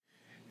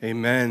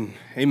Amen.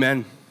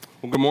 Amen.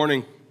 Well, good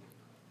morning.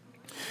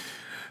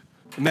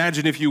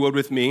 Imagine, if you would,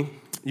 with me,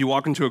 you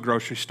walk into a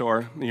grocery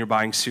store and you're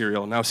buying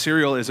cereal. Now,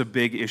 cereal is a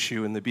big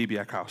issue in the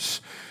BBX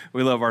house.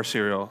 We love our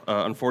cereal.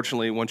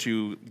 Unfortunately, once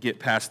you get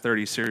past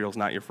 30, cereal's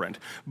not your friend.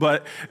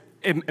 But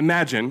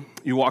imagine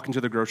you walk into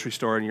the grocery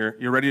store and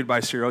you're ready to buy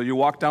cereal. You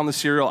walk down the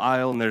cereal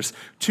aisle and there's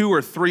 200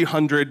 or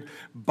 300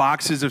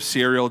 boxes of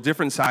cereal,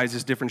 different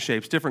sizes, different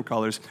shapes, different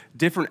colors,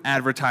 different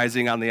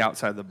advertising on the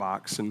outside of the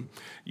box. And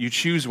you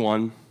choose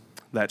one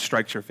that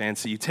strikes your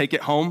fancy. You take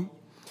it home,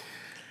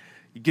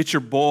 you get your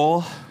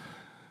bowl,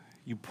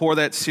 you pour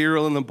that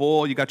cereal in the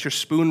bowl, you got your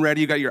spoon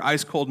ready, you got your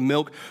ice cold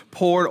milk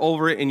poured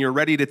over it, and you're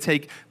ready to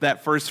take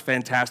that first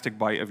fantastic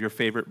bite of your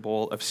favorite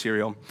bowl of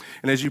cereal.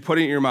 And as you put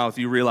it in your mouth,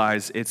 you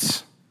realize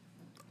it's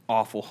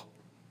awful.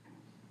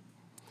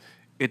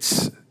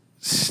 It's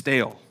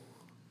stale.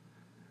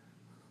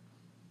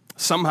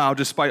 Somehow,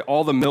 despite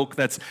all the milk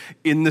that's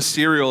in the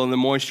cereal and the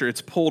moisture,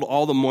 it's pulled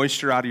all the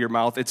moisture out of your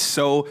mouth. It's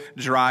so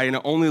dry, and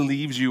it only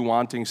leaves you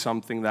wanting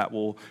something that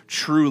will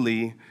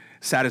truly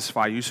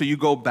satisfy you. So you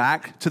go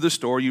back to the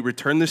store, you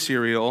return the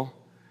cereal,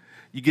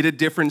 you get a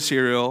different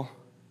cereal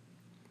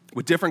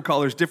with different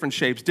colors, different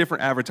shapes,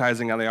 different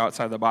advertising on the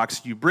outside of the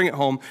box. You bring it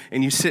home,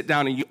 and you sit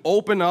down, and you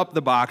open up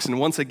the box, and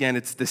once again,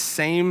 it's the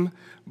same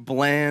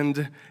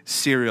bland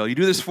cereal. You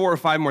do this 4 or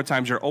 5 more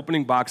times. You're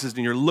opening boxes,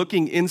 and you're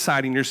looking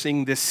inside, and you're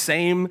seeing this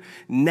same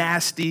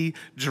nasty,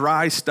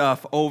 dry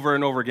stuff over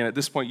and over again. At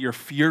this point, you're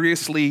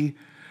furiously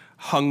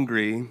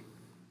hungry.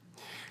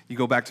 You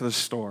go back to the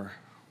store.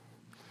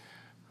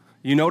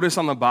 You notice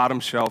on the bottom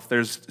shelf,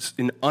 there's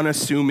an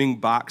unassuming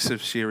box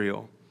of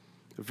cereal.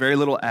 Very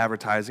little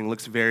advertising,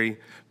 looks very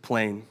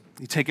plain.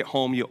 You take it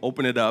home, you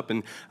open it up,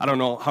 and I don't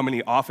know how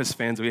many Office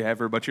fans we have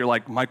here, but you're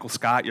like Michael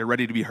Scott, you're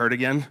ready to be hurt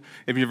again.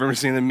 If you've ever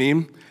seen the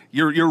meme,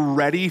 you're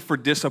ready for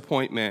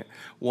disappointment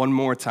one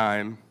more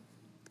time.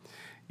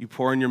 You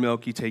pour in your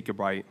milk, you take a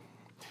bite,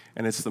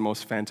 and it's the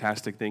most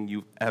fantastic thing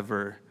you've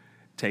ever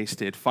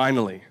tasted.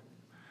 Finally,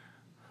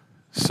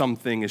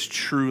 something is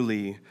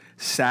truly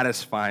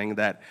satisfying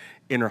that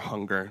inner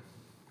hunger.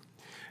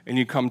 And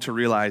you come to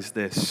realize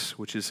this,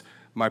 which is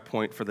my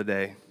point for the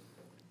day.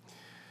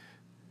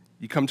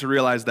 You come to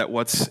realize that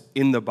what's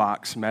in the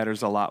box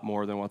matters a lot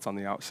more than what's on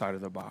the outside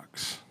of the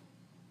box.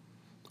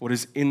 What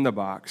is in the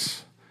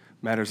box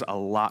matters a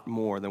lot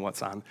more than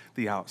what's on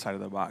the outside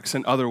of the box.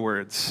 In other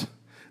words,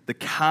 the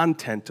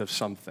content of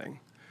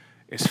something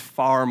is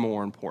far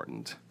more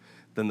important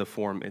than the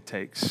form it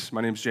takes.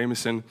 My name's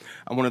Jameson.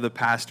 I'm one of the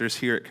pastors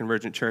here at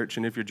Convergent Church,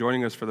 and if you're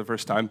joining us for the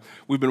first time,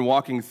 we've been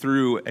walking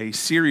through a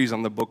series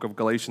on the book of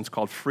Galatians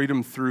called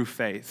Freedom Through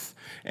Faith.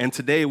 And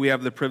today we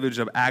have the privilege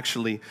of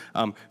actually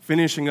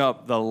finishing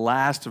up the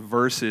last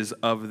verses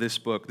of this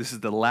book. This is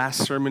the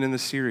last sermon in the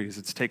series.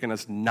 It's taken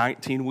us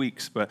 19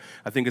 weeks, but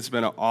I think it's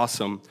been an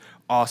awesome,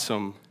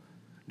 awesome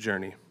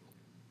journey.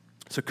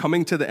 So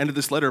coming to the end of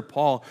this letter,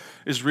 Paul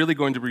is really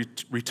going to be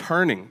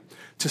returning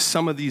to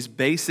some of these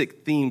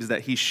basic themes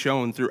that he's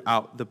shown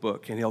throughout the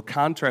book. And he'll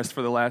contrast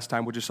for the last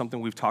time, which is something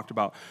we've talked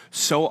about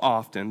so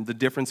often, the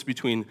difference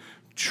between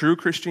true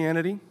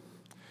Christianity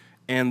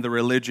and the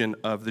religion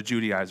of the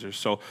Judaizers.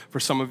 So for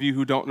some of you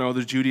who don't know,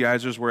 the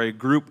Judaizers were a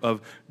group of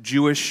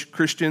Jewish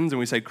Christians, and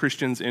we say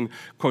Christians in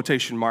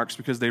quotation marks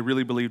because they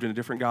really believed in a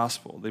different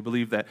gospel. They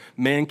believed that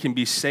man can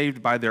be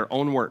saved by their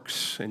own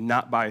works and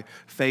not by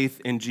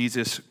faith in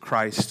Jesus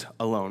Christ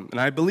alone.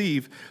 And I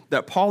believe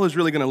that Paul is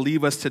really going to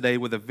leave us today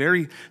with a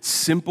very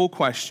simple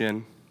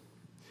question,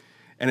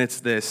 and it's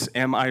this: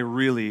 am I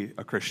really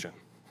a Christian?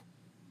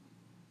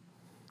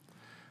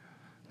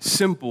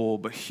 Simple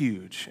but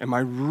huge. Am I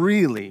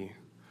really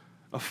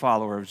a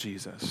follower of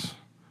Jesus?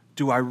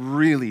 Do I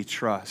really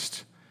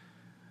trust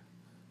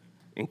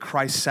in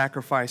Christ's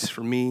sacrifice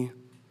for me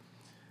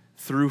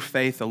through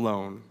faith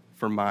alone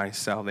for my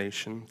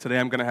salvation? Today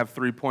I'm going to have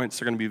 3 points.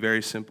 They're going to be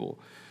very simple.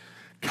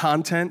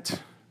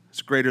 Content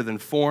is greater than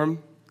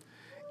form.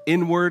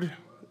 Inward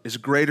is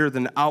greater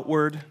than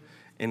outward.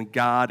 And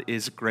God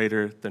is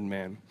greater than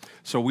man.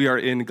 So we are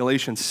in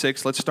Galatians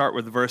 6. Let's start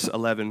with verse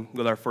 11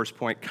 with our first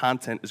point.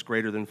 Content is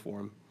greater than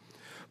form.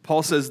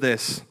 Paul says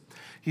this.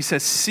 He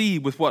says, "See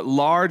with what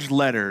large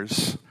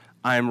letters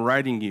I am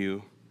writing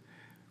you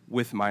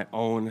with my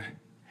own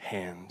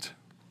hand."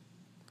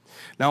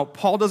 Now,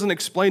 Paul doesn't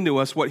explain to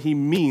us what he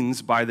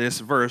means by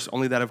this verse,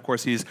 only that, of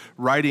course, he's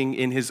writing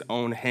in his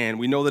own hand.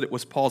 We know that it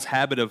was Paul's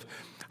habit of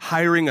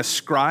hiring a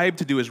scribe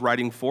to do his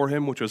writing for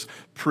him, which was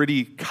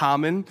pretty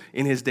common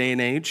in his day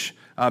and age.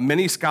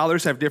 Many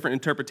scholars have different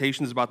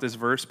interpretations about this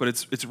verse, but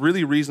it's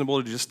really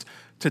reasonable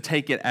to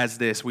take it as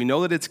this. We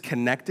know that it's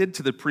connected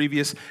to the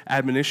previous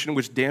admonition,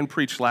 which Dan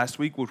preached last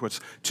week, which was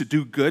to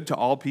do good to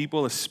all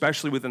people,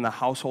 especially within the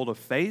household of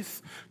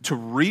faith, to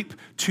reap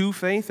to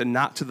faith and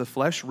not to the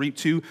flesh, reap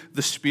to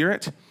the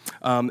Spirit,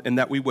 and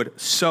that we would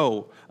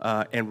sow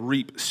and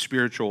reap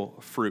spiritual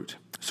fruit.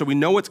 So we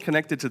know it's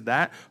connected to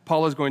that.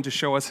 Paul is going to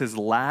show us his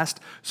last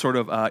sort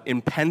of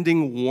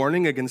impending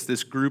warning against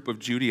this group of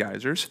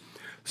Judaizers.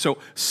 So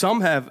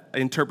some have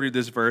interpreted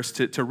this verse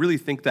to really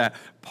think that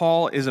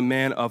Paul is a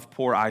man of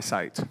poor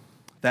eyesight,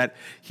 that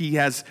he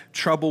has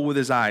trouble with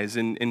his eyes.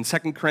 In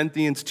 2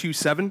 Corinthians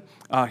 2:7,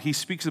 he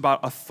speaks about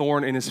a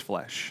thorn in his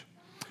flesh.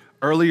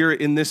 Earlier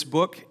in this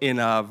book, in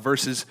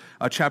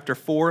chapter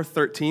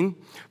 4:13,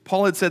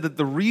 Paul had said that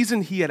the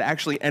reason he had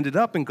actually ended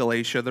up in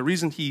Galatia, the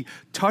reason he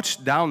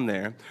touched down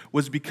there,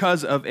 was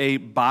because of a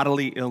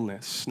bodily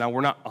illness. Now,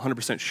 we're not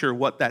 100% sure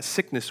what that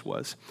sickness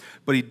was,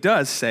 but he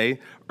does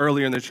say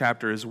earlier in the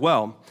chapter as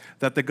well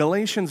that the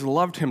Galatians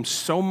loved him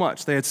so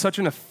much, they had such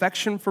an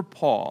affection for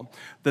Paul,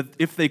 that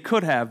if they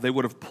could have, they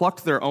would have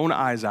plucked their own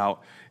eyes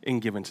out and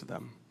given to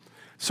them.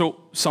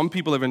 So some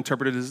people have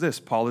interpreted it as this: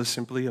 Paul is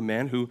simply a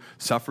man who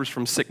suffers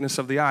from sickness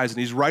of the eyes, and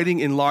he's writing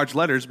in large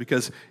letters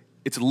because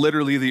it's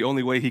literally the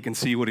only way he can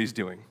see what he's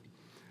doing.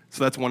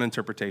 So that's one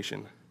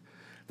interpretation.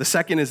 The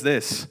second is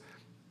this: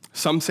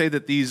 some say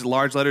that these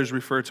large letters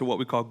refer to what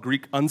we call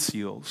Greek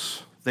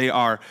uncials. They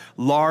are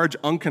large,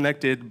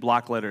 unconnected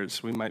block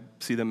letters. We might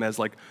see them as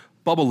like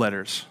bubble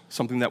letters,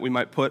 something that we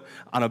might put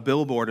on a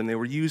billboard, and they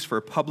were used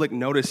for public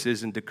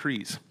notices and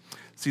decrees.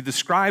 See, the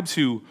scribes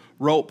who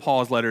wrote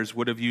Paul's letters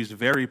would have used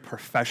very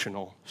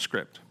professional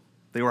script.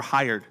 They were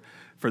hired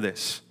for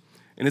this.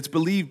 And it's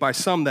believed by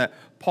some that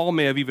Paul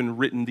may have even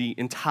written the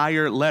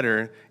entire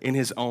letter in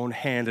his own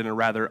hand in a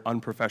rather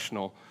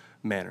unprofessional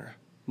manner.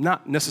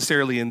 Not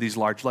necessarily in these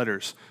large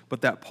letters,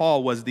 but that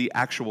Paul was the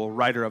actual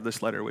writer of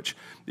this letter, which,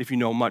 if you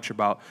know much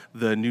about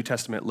the New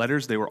Testament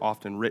letters, they were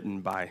often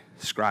written by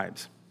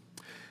scribes.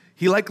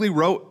 He likely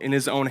wrote in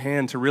his own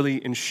hand to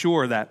really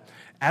ensure that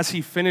as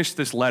he finished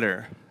this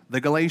letter, the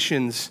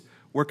Galatians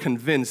were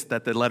convinced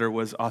that the letter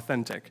was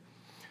authentic,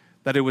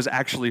 that it was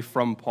actually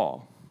from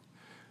Paul.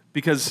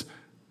 Because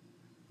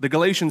the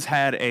Galatians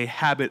had a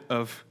habit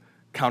of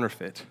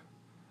counterfeit.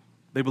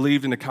 They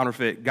believed in the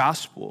counterfeit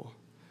gospel.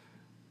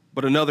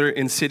 But another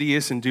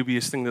insidious and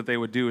dubious thing that they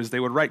would do is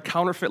they would write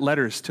counterfeit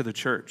letters to the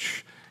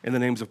church in the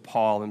names of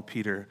Paul and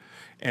Peter,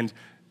 and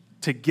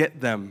to get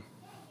them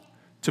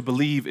to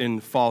believe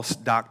in false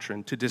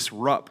doctrine, to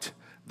disrupt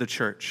the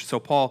church. So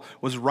Paul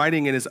was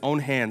writing in his own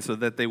hand so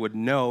that they would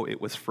know it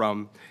was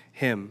from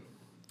him.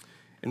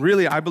 And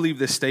really, I believe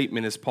this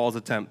statement is Paul's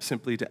attempt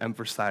simply to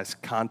emphasize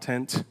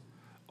content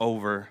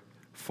over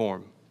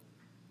form.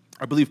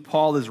 I believe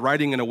Paul is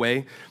writing in a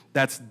way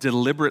that's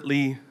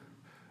deliberately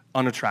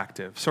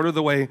unattractive, sort of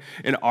the way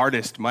an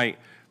artist might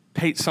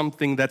paint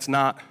something that's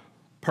not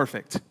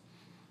perfect.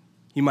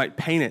 He might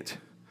paint it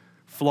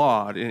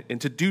flawed,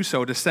 and to do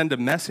so, to send a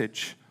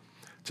message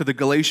to the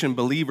Galatian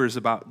believers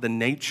about the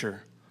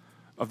nature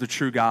of the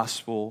true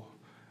gospel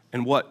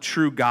and what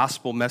true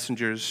gospel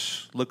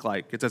messengers look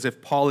like. It's as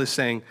if Paul is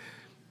saying,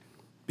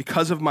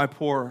 because of my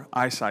poor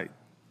eyesight,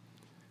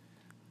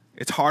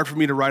 it's hard for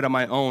me to write on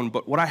my own,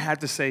 but what I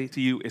had to say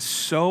to you is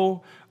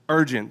so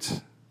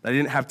urgent that I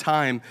didn't have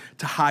time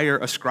to hire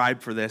a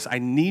scribe for this. I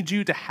need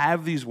you to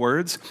have these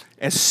words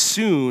as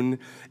soon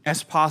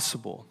as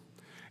possible.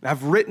 And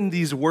I've written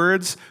these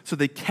words so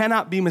they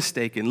cannot be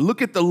mistaken.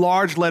 Look at the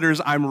large letters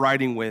I'm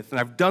writing with, and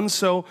I've done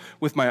so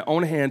with my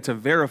own hand to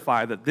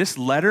verify that this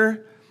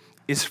letter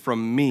is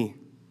from me.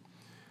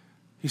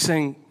 He's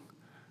saying,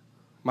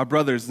 my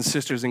brothers and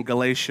sisters in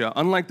Galatia,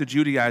 unlike the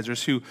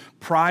Judaizers who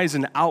prize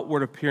an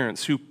outward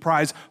appearance, who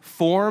prize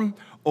form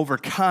over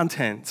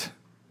content,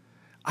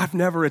 I've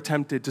never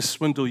attempted to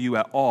swindle you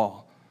at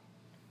all.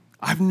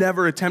 I've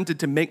never attempted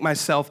to make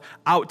myself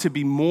out to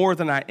be more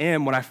than I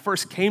am. When I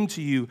first came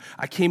to you,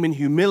 I came in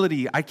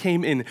humility. I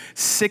came in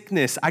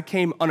sickness. I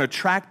came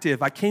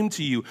unattractive. I came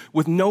to you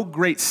with no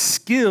great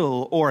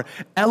skill or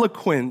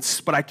eloquence,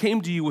 but I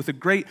came to you with a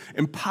great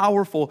and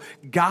powerful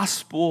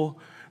gospel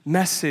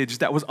message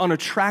that was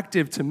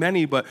unattractive to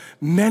many, but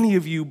many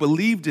of you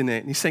believed in it.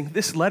 And he's saying,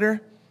 this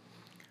letter,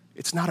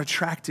 it's not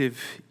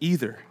attractive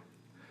either.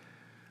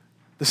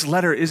 This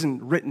letter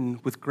isn't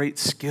written with great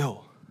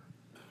skill.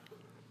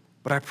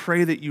 But I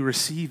pray that you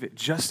receive it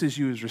just as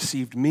you have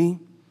received me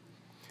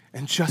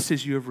and just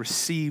as you have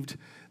received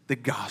the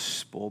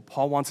gospel.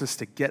 Paul wants us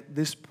to get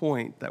this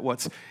point that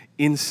what's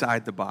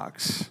inside the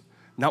box,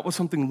 not what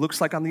something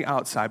looks like on the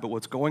outside, but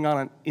what's going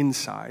on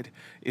inside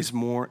is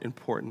more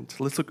important.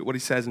 Let's look at what he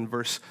says in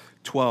verse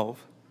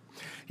 12.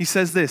 He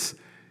says this: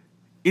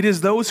 it is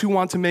those who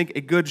want to make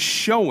a good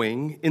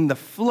showing in the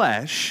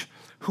flesh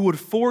who would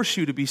force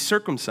you to be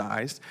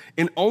circumcised,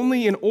 and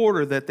only in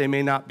order that they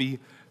may not be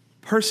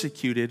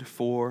persecuted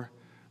for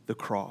the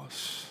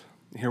cross.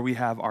 Here we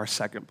have our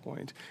second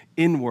point.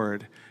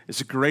 Inward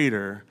is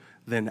greater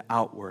than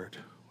outward.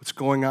 What's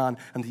going on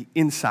the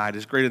inside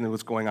is greater than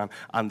what's going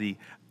on the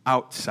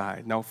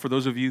outside. Now, for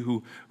those of you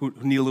who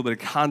need a little bit of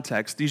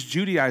context, these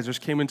Judaizers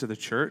came into the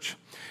church,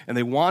 and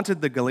they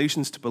wanted the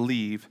Galatians to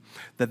believe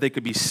that they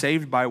could be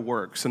saved by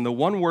works. And the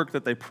one work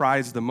that they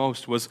prized the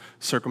most was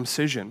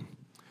circumcision,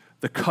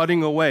 the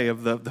cutting away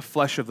of the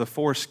flesh of the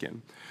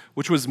foreskin,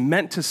 which was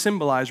meant to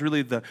symbolize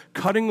really the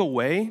cutting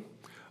away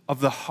of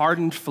the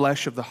hardened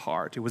flesh of the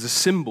heart. It was a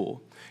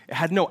symbol. It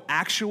had no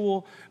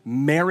actual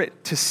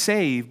merit to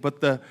save,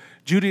 but the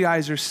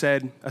Judaizers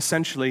said,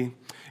 essentially,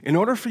 In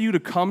order for you to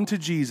come to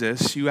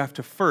Jesus, you have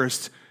to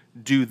first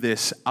do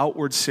this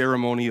outward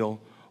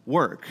ceremonial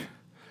work.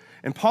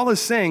 And Paul is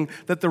saying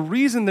that the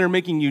reason they're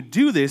making you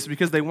do this is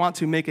because they want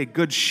to make a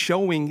good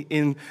showing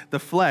in the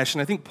flesh.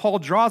 And I think Paul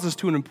draws us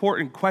to an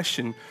important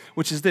question,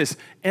 which is this: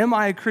 am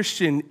I a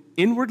Christian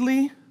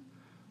inwardly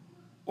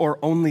or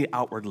only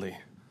outwardly?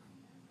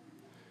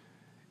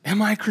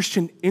 Am I a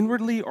Christian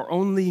inwardly or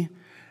only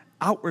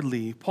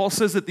outwardly? Paul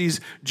says that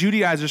these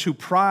Judaizers who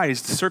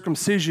prized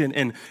circumcision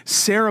and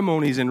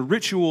ceremonies and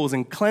rituals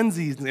and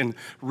cleansings and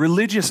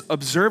religious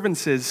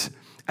observances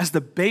as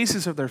the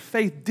basis of their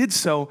faith did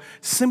so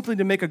simply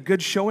to make a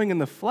good showing in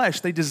the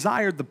flesh. They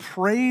desired the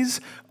praise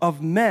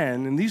of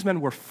men, and these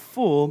men were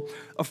full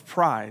of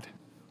pride.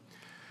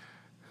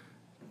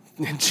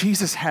 And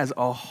Jesus has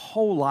a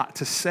whole lot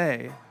to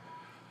say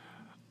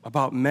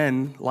about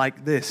men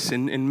like this.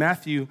 In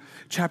Matthew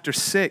chapter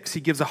 6,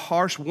 he gives a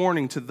harsh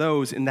warning to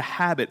those in the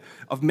habit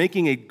of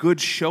making a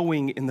good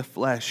showing in the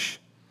flesh.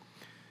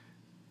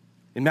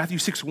 In Matthew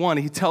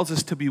 6:1, he tells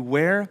us to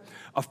beware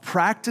of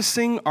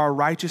practicing our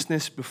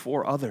righteousness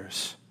before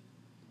others.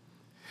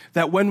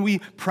 That when we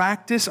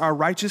practice our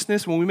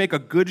righteousness, when we make a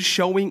good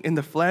showing in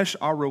the flesh,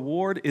 our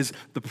reward is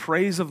the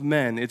praise of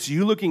men. It's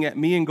you looking at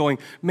me and going,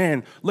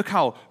 man, look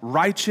how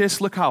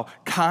righteous, look how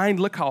kind,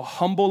 look how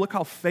humble, look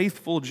how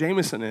faithful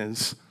Jameson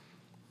is.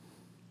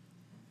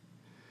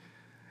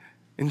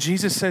 And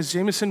Jesus says,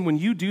 Jameson, when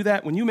you do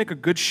that, when you make a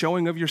good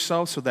showing of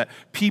yourself so that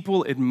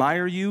people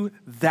admire you,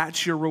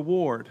 that's your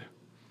reward,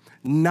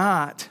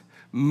 not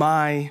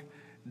my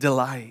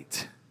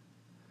delight.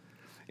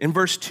 In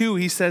verse 2,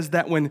 he says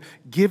that when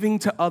giving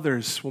to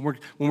others, when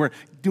we're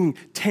doing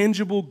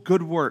tangible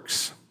good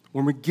works,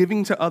 when we're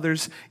giving to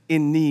others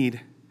in need,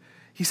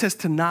 he says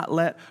to not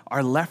let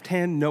our left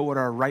hand know what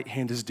our right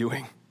hand is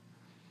doing.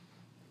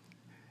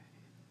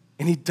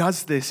 And he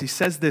does this, he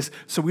says this,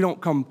 so we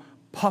don't come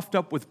puffed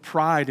up with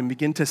pride and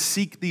begin to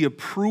seek the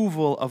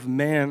approval of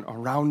man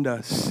around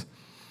us.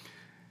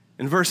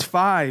 In verse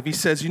 5, he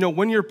says,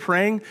 when you're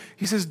praying,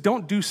 he says,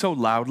 don't do so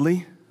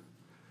loudly.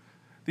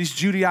 These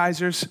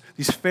Judaizers,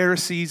 these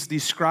Pharisees,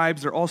 these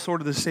scribes, they're all sort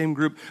of the same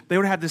group. They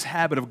would have this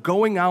habit of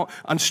going out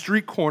on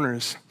street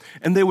corners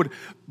and they would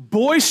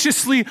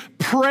boisterously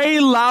pray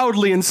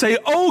loudly and say,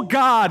 oh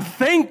God,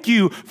 thank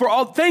you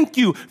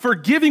for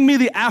giving me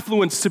the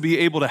affluence to be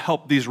able to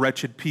help these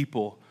wretched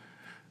people.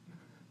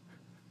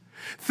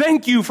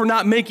 Thank you for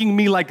not making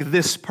me like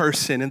this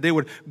person. And they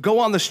would go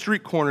on the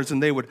street corners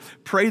and they would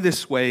pray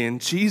this way.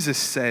 And Jesus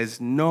says,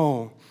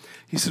 no.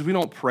 He says, we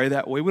don't pray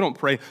that way. We don't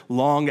pray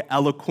long,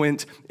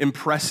 eloquent,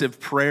 impressive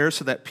prayers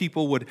so that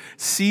people would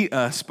see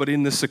us, but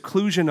in the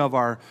seclusion of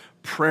our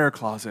prayer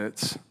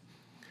closets,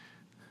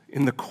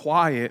 in the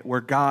quiet where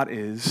God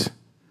is,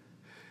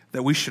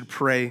 that we should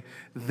pray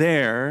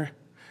there.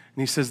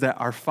 And he says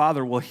that our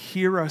Father will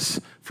hear us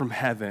from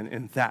heaven,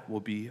 and that will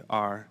be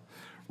our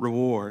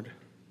reward.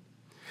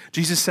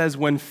 Jesus says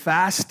when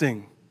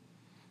fasting,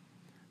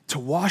 to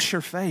wash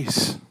your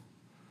face,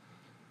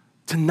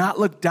 to not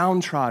look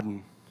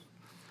downtrodden.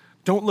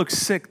 Don't look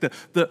sick.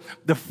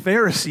 The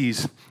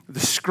Pharisees, the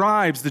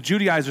scribes, the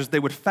Judaizers, they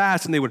would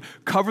fast and they would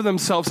cover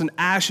themselves in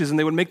ashes and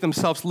they would make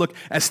themselves look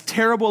as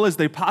terrible as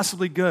they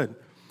possibly could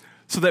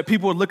so that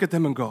people would look at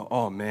them and go,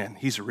 oh man,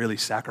 he's really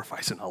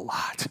sacrificing a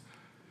lot.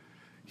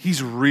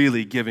 He's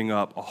really giving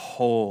up a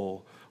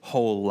whole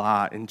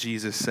lot. And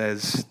Jesus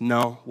says,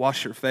 no,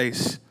 wash your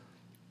face.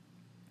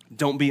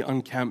 Don't be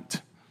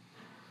unkempt.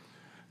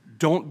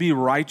 Don't be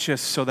righteous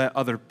so that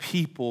other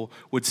people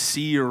would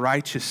see your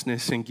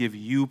righteousness and give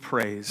you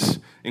praise,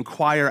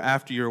 inquire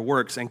after your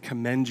works, and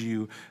commend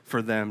you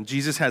for them.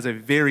 Jesus has a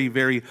very,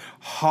 very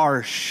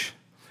harsh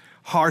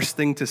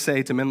thing to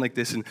say to men like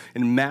this.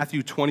 In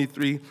Matthew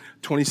 23,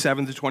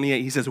 27 to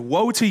 28, he says,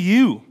 woe to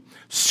you,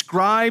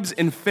 scribes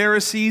and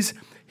Pharisees,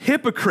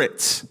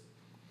 hypocrites,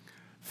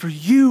 for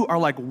you are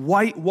like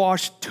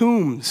whitewashed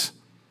tombs,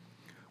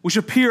 which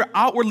appear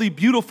outwardly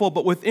beautiful,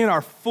 but within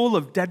are full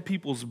of dead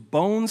people's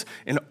bones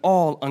and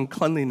all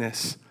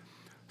uncleanliness.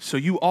 So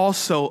you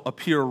also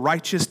appear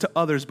righteous to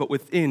others, but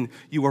within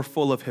you are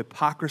full of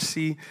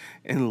hypocrisy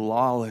and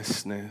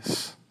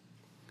lawlessness.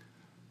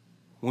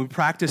 When we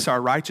practice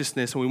our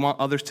righteousness and we want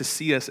others to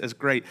see us as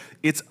great,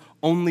 it's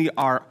only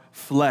our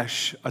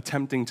flesh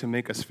attempting to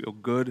make us feel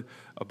good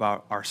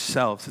about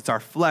ourselves. It's our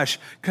flesh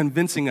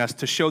convincing us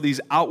to show these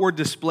outward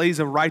displays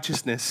of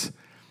righteousness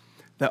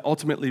that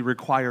ultimately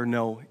require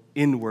no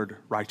inward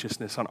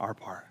righteousness on our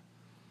part.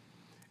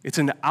 It's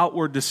an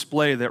outward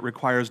display that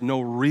requires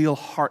no real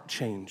heart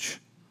change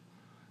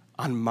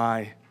on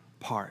my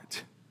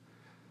part.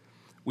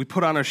 We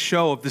put on a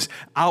show of this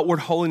outward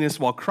holiness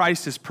while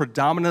Christ is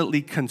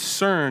predominantly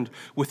concerned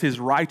with his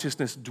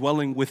righteousness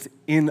dwelling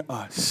within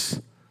us.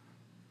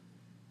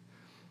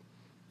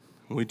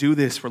 When we do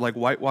this, we're like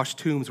whitewashed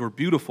tombs. We're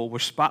beautiful. We're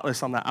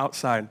spotless on the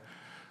outside.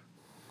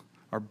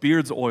 Our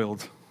beard's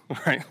oiled,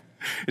 right?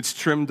 It's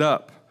trimmed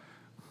up.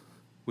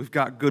 We've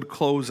got good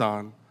clothes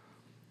on.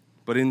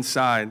 But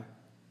inside,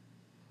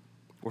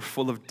 we're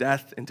full of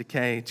death and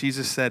decay.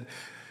 Jesus said,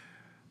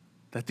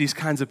 that these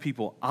kinds of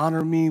people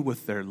honor me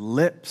with their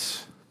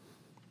lips,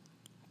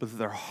 but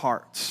their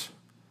hearts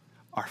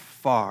are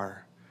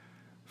far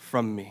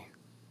from me.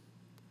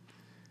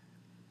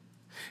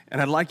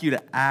 And I'd like you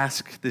to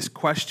ask this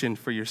question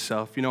for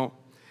yourself.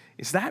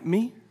 Is that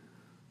me?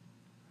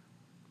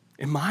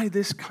 Am I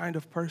this kind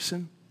of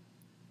person?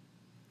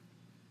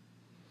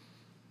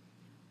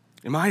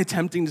 Am I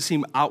attempting to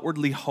seem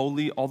outwardly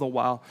holy all the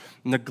while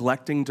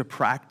neglecting to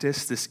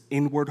practice this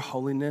inward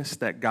holiness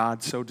that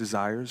God so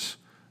desires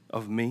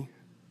of me?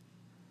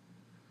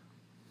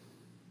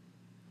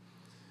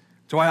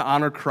 Do I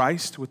honor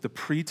Christ with the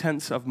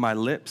pretense of my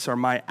lips? Are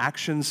my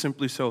actions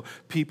simply so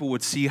people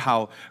would see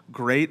how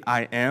great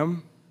I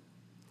am?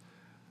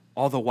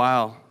 All the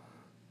while,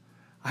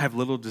 I have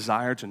little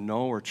desire to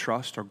know or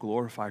trust or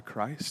glorify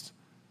Christ.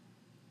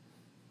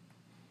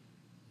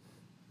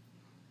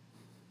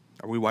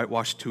 Are we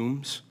whitewashed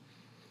tombs?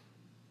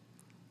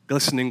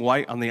 Glistening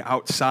white on the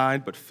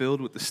outside, but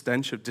filled with the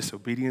stench of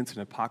disobedience and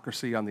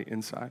hypocrisy on the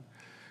inside.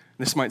 And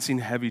this might seem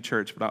heavy,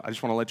 church, but I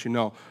just want to let you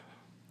know,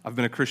 I've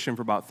been a Christian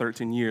for about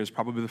 13 years.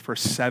 Probably the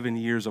first 7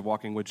 years of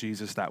walking with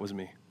Jesus, that was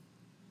me.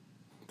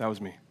 That was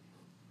me.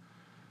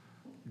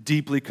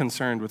 Deeply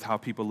concerned with how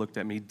people looked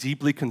at me,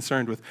 deeply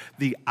concerned with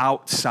the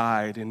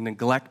outside and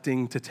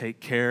neglecting to take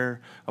care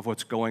of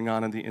what's going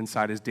on the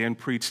inside. As Dan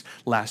preached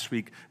last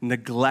week,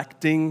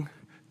 neglecting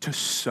to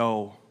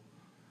sow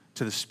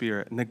to the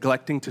Spirit,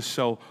 neglecting to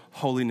sow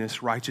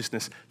holiness,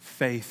 righteousness,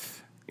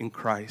 faith in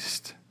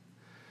Christ.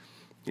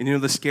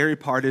 And the scary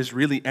part is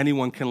really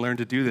anyone can learn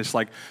to do this.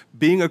 Like,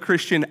 being a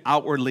Christian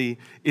outwardly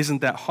isn't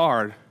that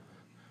hard,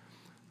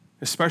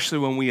 especially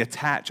when we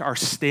attach our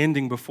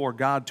standing before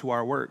God to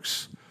our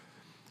works.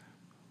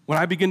 When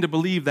I begin to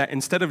believe that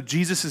instead of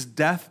Jesus'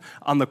 death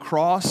on the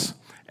cross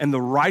and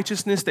the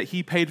righteousness that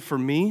he paid for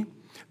me,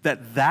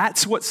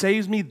 that's what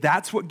saves me,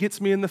 that's what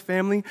gets me in the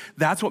family,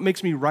 that's what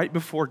makes me right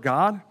before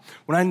God.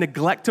 When I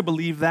neglect to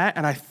believe that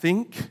and I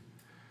think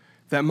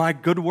that my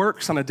good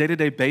works on a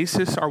day-to-day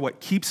basis are what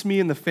keeps me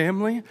in the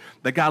family,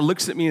 that God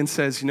looks at me and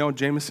says,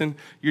 Jameson,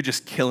 you're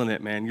just killing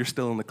it, man. You're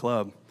still in the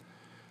club.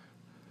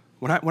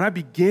 When I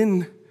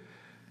begin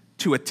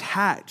to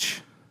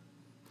attach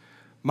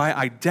my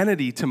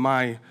identity to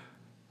my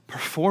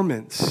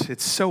performance,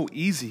 it's so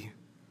easy.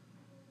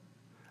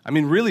 I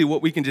mean, really,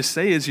 what we can just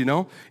say is, in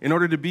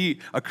order to be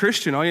a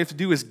Christian, all you have to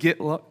do is get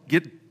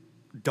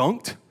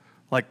dunked.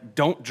 Like,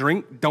 don't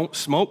drink, don't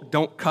smoke,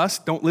 don't cuss,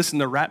 don't listen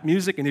to rap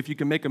music, and if you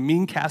can make a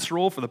mean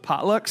casserole for the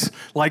potlucks,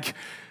 like,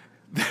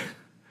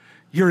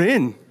 you're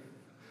in.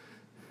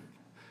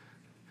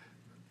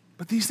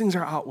 But these things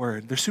are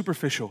outward. They're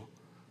superficial.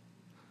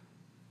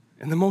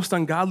 And the most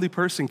ungodly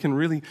person can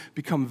really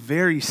become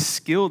very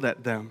skilled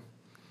at them.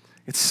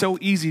 It's so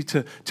easy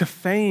to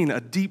feign a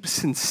deep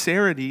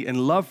sincerity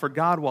and love for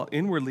God while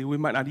inwardly we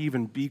might not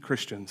even be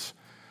Christians.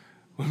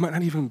 We might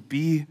not even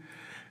be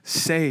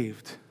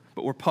saved,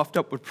 but we're puffed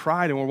up with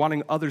pride and we're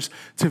wanting others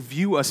to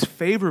view us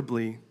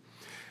favorably.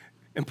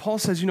 And Paul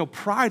says,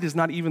 pride is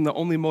not even the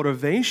only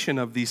motivation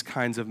of these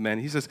kinds of men.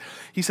 He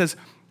says,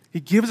 he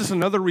gives us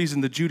another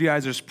reason the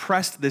Judaizers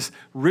pressed this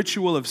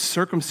ritual of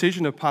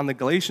circumcision upon the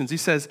Galatians. He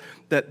says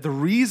that the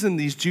reason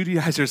these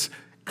Judaizers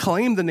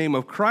claim the name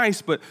of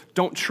Christ but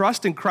don't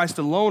trust in Christ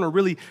alone or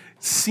really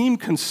seem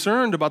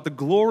concerned about the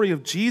glory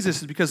of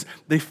Jesus is because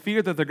they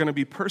fear that they're going to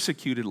be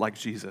persecuted like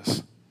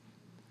Jesus.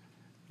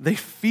 They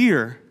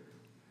fear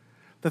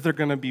that they're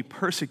going to be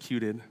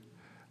persecuted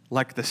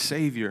like the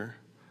Savior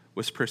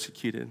was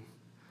persecuted.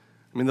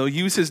 I mean, they'll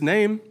use his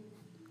name.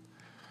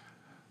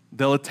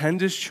 They'll attend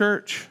his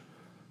church.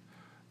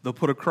 They'll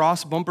put a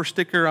cross bumper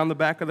sticker on the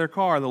back of their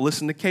car. They'll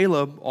listen to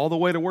Caleb all the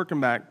way to work and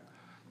back.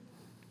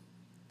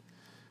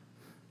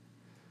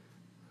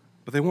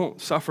 But they won't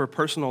suffer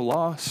personal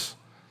loss.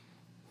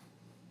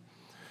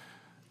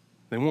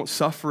 They won't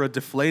suffer a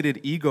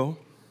deflated ego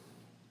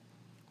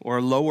or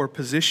a lower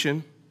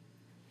position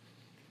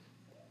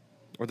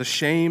or the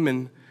shame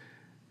and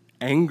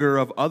anger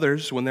of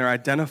others when they're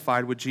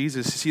identified with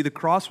Jesus. See, the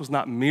cross was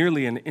not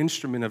merely an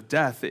instrument of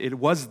death. It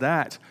was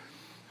that.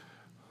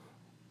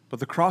 But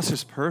the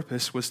cross's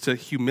purpose was to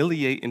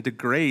humiliate and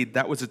degrade.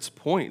 That was its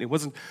point.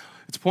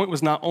 Its point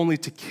was not only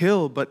to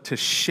kill, but to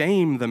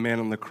shame the man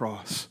on the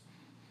cross.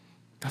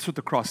 That's what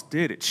the cross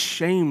did. It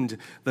shamed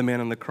the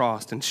man on the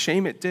cross, and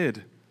shame it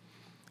did.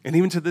 And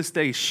even to this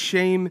day,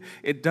 shame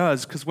it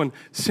does, because when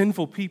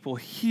sinful people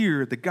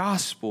hear the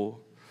gospel,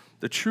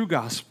 the true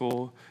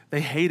gospel,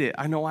 they hate it.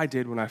 I know I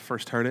did when I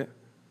first heard it.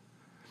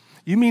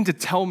 You mean to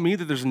tell me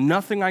that there's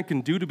nothing I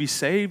can do to be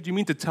saved? You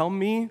mean to tell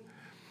me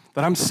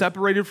that I'm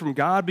separated from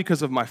God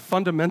because of my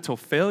fundamental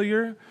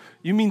failure?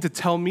 You mean to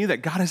tell me that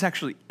God is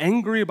actually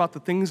angry about the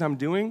things I'm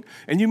doing?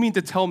 And you mean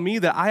to tell me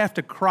that I have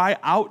to cry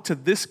out to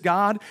this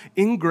God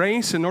in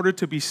grace in order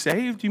to be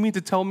saved? You mean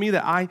to tell me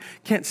that I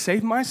can't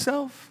save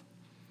myself?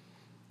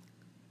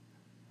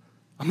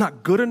 I'm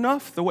not good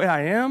enough the way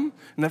I am?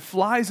 And that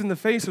flies in the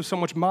face of so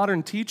much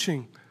modern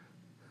teaching.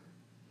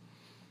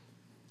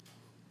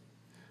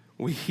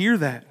 We hear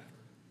that.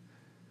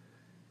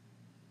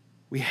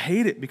 We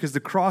hate it because the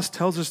cross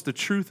tells us the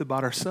truth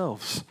about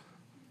ourselves.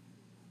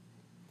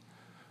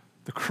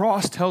 The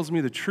cross tells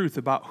me the truth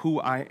about who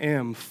I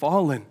am,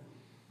 fallen,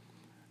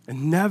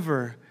 and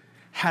never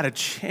had a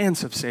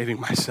chance of saving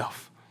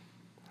myself.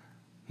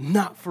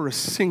 Not for a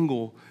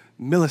single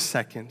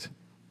millisecond.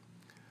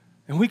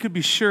 And we could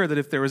be sure that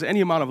if there was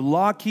any amount of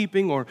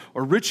law-keeping or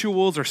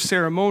rituals or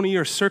ceremony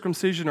or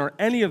circumcision or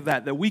any of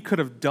that we could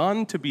have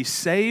done to be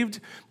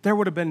saved, there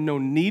would have been no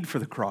need for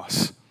the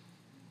cross.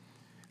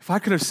 If I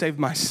could have saved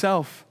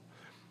myself,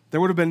 there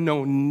would have been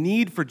no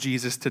need for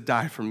Jesus to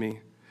die for me.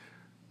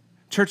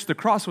 Church, the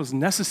cross was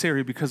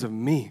necessary because of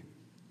me.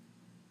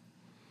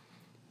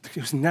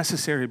 It was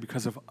necessary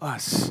because of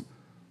us.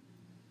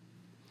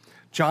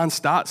 John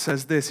Stott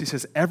says this. He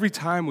says, every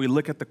time we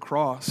look at the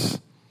cross,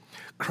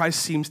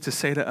 Christ seems to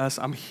say to us,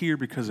 I'm here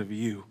because of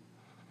you.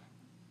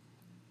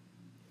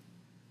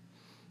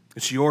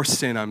 It's your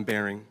sin I'm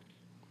bearing.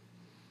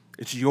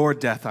 It's your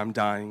death I'm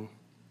dying.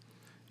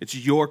 It's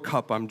your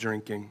cup I'm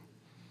drinking.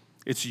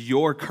 It's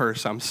your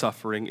curse I'm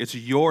suffering. It's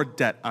your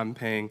debt I'm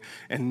paying.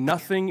 And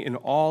nothing in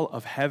all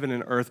of heaven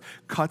and earth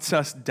cuts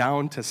us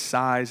down to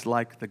size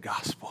like the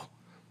gospel.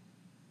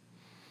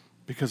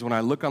 Because when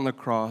I look on the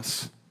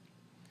cross,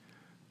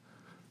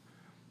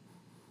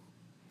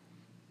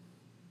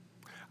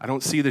 I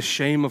don't see the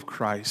shame of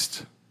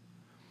Christ,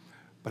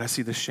 but I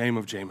see the shame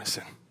of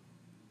Jameson.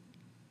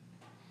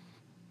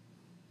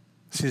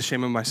 I see the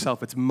shame of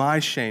myself. It's my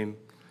shame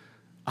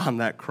on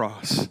that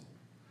cross.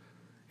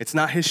 It's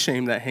not his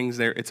shame that hangs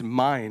there. It's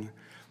mine.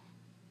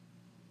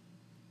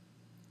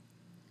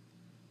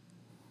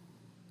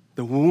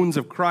 The wounds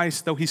of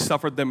Christ, though he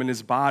suffered them in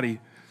his body,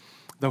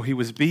 though he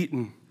was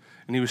beaten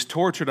and he was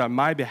tortured on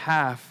my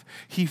behalf,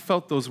 he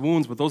felt those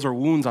wounds, but those are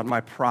wounds on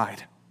my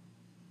pride.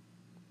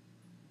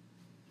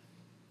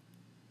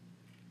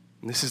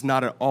 And this is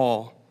not at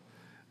all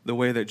the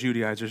way that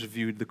Judaizers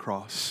viewed the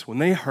cross. When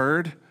they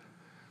heard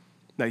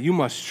that you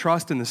must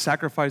trust in the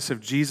sacrifice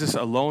of Jesus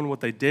alone, what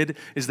they did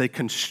is they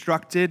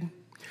constructed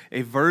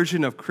a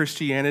version of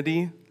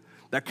Christianity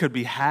that could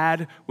be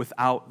had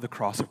without the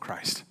cross of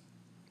Christ.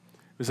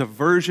 It was a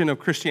version of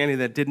Christianity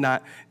that did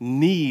not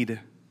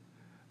need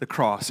the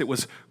cross. It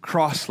was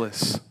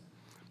crossless.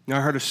 Now,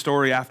 I heard a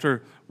story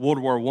after World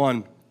War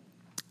I.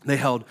 They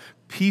held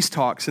peace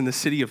talks in the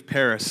city of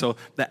Paris. So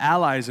the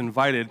Allies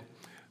invited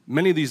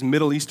many of these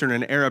Middle Eastern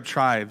and Arab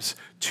tribes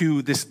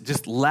to this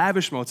just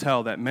lavish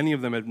motel that many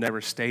of them had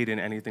never stayed in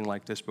anything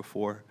like this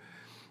before.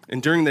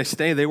 And during their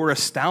stay, they were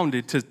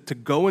astounded to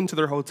go into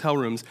their hotel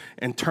rooms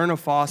and turn a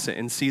faucet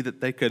and see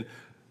that they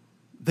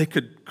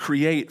could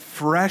create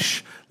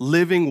fresh,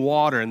 living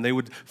water, and they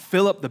would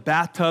fill up the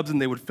bathtubs and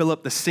they would fill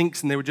up the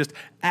sinks, and they were just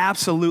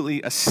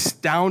absolutely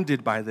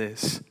astounded by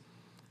this.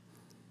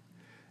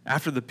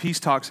 After the peace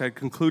talks had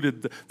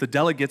concluded, the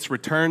delegates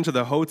returned to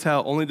the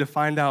hotel only to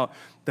find out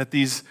that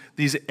these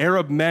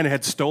Arab men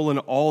had stolen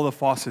all the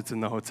faucets in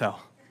the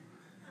hotel.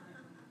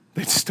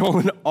 They'd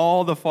stolen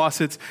all the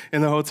faucets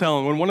in the hotel.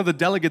 And when one of the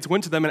delegates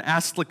went to them and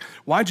asked,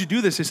 why'd you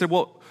do this? They said,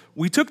 well,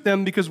 we took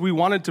them because we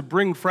wanted to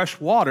bring fresh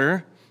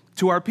water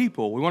to our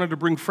people. We wanted to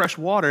bring fresh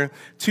water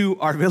to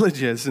our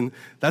villages. And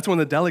that's when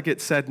the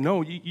delegate said,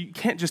 no, you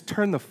can't just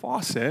turn the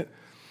faucet.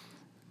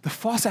 The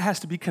faucet has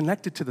to be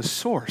connected to the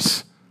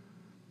source.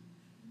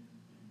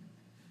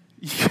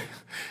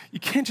 You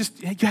can't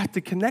just, you have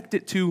to connect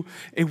it to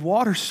a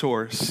water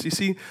source. You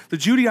see, the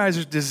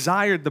Judaizers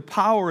desired the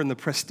power and the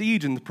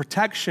prestige and the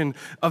protection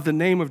of the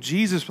name of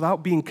Jesus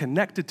without being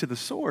connected to the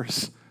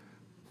source.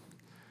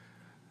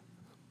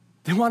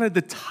 They wanted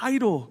the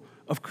title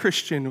of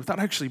Christian without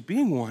actually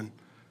being one.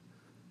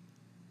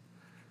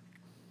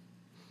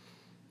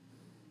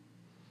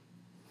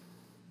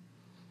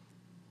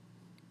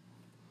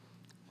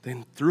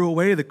 Then threw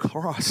away the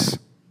cross.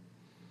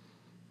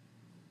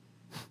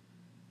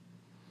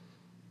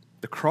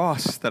 The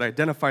cross that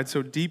identified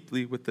so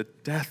deeply with the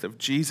death of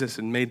Jesus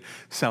and made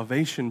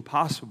salvation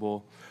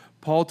possible.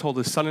 Paul told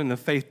his son in the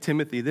faith,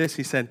 Timothy, this.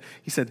 He said,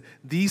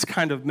 these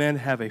kind of men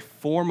have a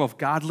form of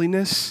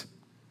godliness,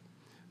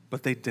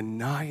 but they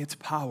deny its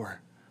power.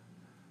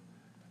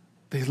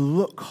 They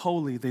look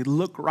holy, they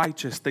look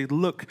righteous, they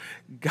look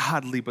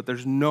godly, but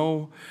there's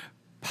no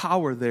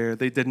power there.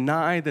 They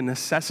deny the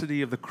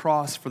necessity of the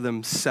cross for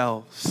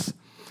themselves.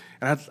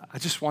 And I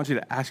just want you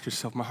to ask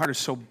yourself, my heart is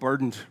so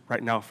burdened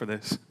right now for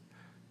this.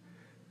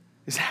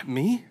 Is that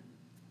me?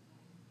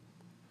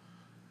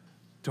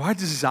 Do I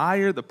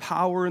desire the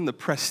power and the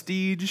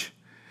prestige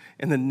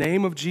in the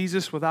name of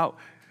Jesus without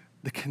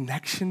the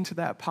connection to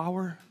that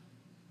power?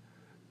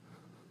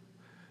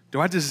 Do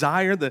I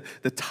desire the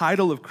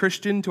title of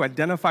Christian to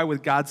identify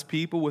with God's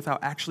people without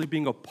actually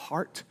being a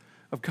part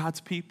of God's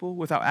people,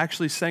 without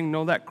actually saying,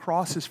 no, that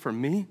cross is for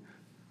me,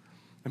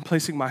 and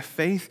placing my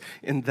faith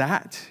in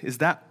that? Is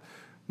that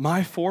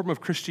my form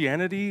of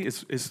Christianity?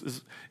 Is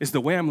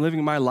the way I'm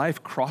living my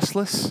life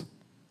crossless?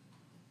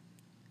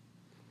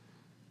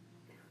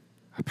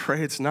 I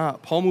pray it's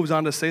not. Paul moves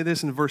on to say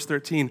this in verse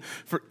 13.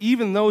 For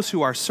even those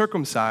who are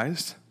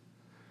circumcised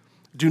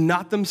do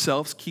not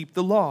themselves keep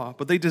the law,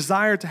 but they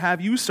desire to have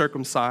you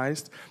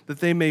circumcised, that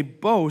they may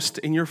boast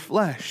in your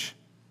flesh.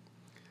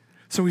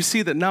 So we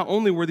see that not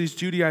only were these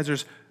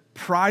Judaizers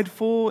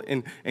prideful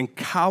and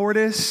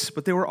cowardice,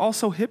 but they were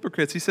also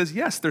hypocrites. He says,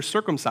 yes, they're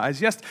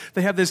circumcised. Yes,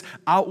 they have this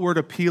outward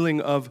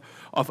appealing of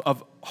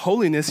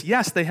holiness.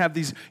 Yes, they have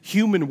these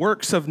human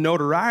works of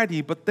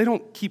notoriety, but they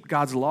don't keep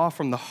God's law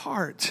from the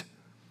heart.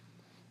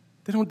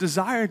 They don't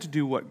desire to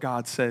do what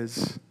God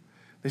says.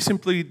 They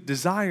simply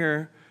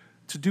desire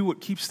to do what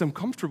keeps them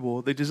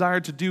comfortable. They desire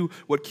to do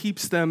what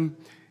keeps them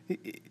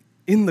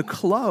in the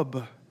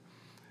club.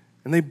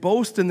 And they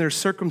boast in their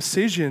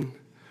circumcision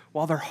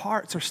while their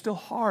hearts are still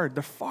hard.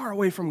 They're far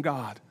away from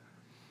God.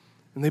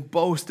 And they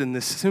boast in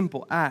this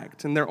simple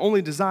act. And their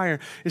only desire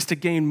is to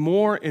gain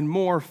more and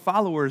more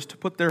followers to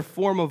put their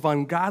form of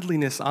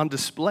ungodliness on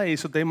display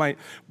so they might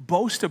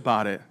boast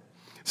about it.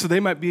 So they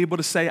might be able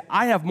to say,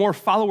 I have more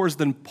followers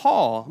than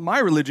Paul. My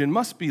religion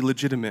must be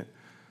legitimate.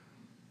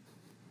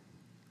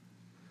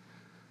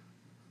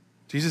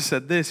 Jesus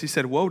said this. He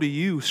said, woe to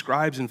you,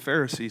 scribes and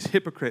Pharisees,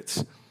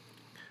 hypocrites!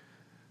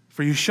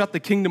 For you shut the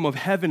kingdom of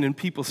heaven in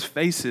people's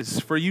faces,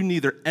 for you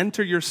neither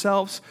enter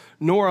yourselves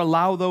nor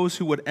allow those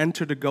who would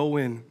enter to go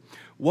in.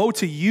 Woe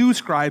to you,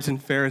 scribes and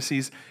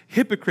Pharisees,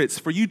 hypocrites,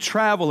 for you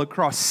travel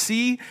across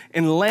sea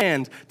and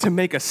land to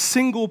make a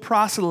single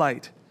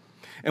proselyte.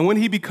 And when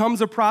he becomes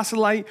a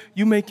proselyte,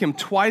 you make him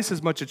twice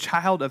as much a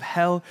child of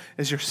hell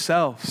as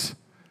yourselves.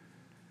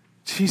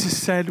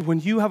 Jesus said, when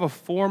you have a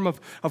form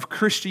of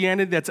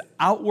Christianity that's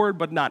outward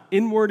but not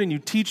inward, and you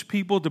teach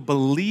people to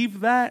believe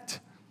that,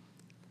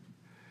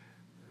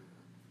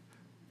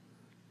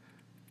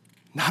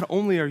 not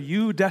only are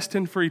you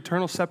destined for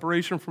eternal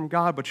separation from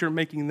God, but you're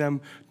making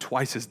them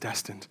twice as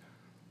destined.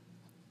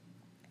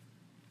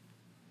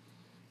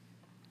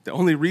 The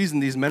only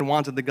reason these men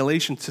wanted the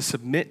Galatians to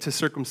submit to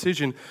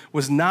circumcision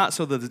was not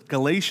so that the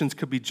Galatians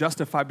could be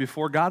justified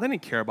before God. They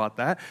didn't care about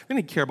that. They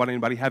didn't care about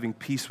anybody having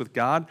peace with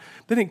God.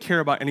 They didn't care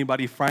about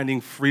anybody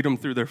finding freedom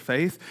through their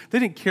faith. They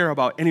didn't care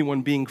about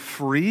anyone being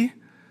free.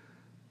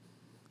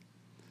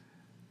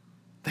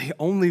 They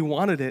only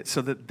wanted it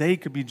so that they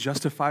could be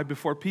justified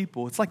before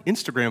people. It's like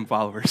Instagram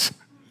followers.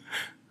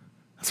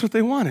 That's what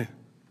they wanted.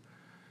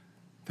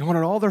 They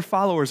wanted all their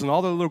followers and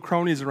all their little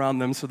cronies around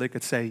them so they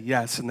could say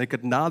yes, and they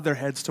could nod their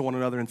heads to one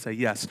another and say,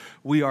 yes,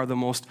 we are the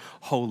most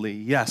holy.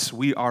 Yes,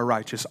 we are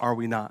righteous, are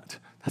we not?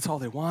 That's all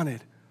they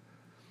wanted.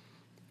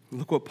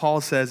 Look what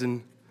Paul says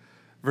in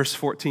verse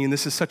 14.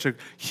 This is such a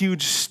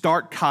huge,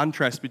 stark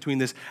contrast between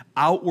this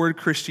outward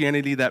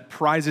Christianity that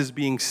prizes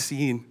being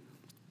seen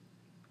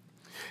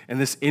and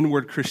this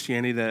inward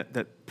Christianity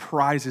that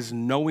prizes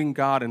knowing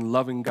God and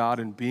loving God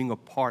and being a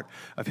part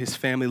of his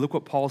family. Look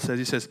what Paul says.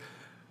 He says,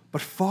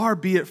 but far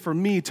be it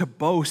from me to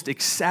boast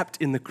except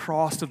in the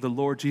cross of the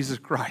Lord Jesus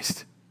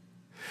Christ,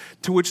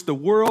 to which the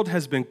world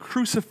has been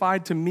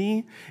crucified to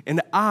me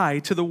and I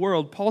to the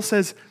world. Paul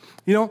says,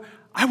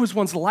 I was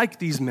once like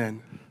these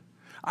men.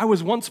 I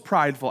was once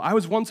prideful. I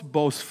was once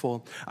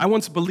boastful. I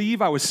once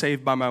believed I was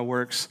saved by my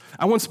works.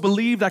 I once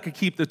believed I could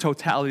keep the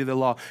totality of the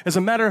law. As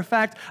a matter of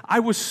fact,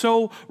 I was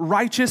so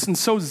righteous and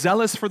so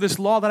zealous for this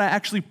law that I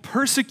actually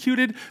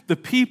persecuted the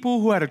people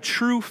who had a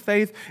true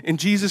faith in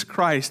Jesus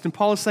Christ. And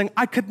Paul is saying,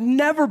 I could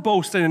never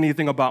boast in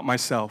anything about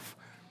myself.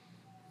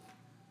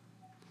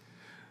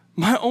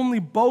 My only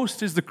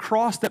boast is the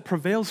cross that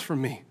prevails for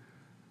me.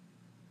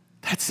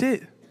 That's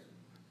it.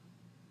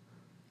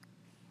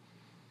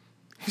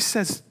 He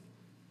says,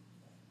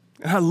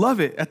 and I love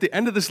it. At the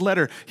end of this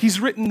letter, he's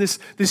written this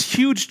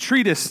huge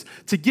treatise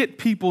to get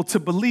people to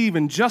believe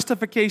in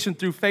justification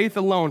through faith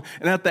alone.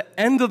 And at the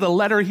end of the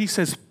letter, he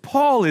says,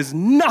 Paul is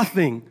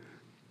nothing.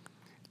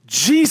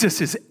 Jesus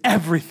is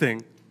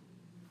everything.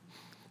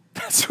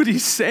 That's what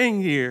he's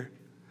saying here.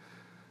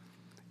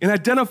 In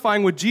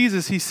identifying with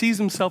Jesus, he sees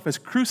himself as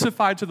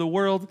crucified to the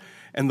world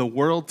and the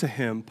world to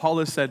him. Paul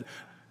has said,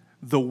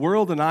 the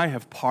world and I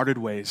have parted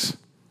ways.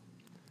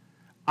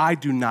 I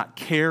do not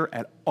care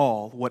at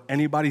all what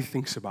anybody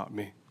thinks about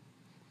me.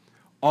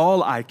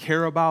 All I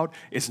care about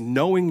is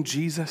knowing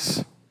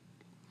Jesus,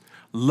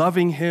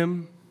 loving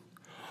him,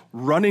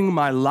 running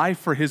my life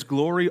for his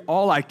glory.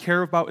 All I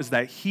care about is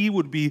that he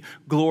would be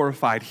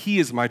glorified. He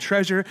is my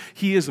treasure.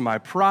 He is my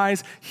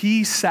prize.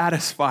 He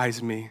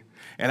satisfies me.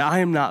 And I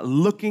am not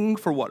looking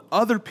for what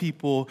other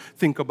people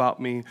think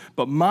about me,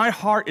 but my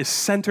heart is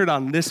centered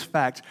on this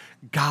fact: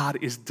 God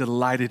is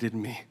delighted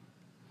in me.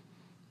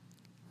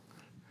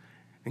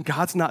 And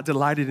God's not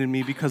delighted in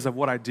me because of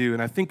what I do.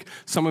 And I think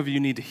some of you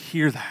need to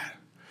hear that.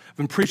 I've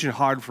been preaching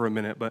hard for a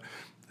minute, but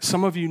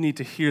some of you need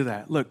to hear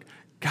that. Look,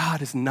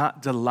 God is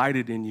not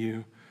delighted in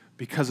you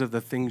because of the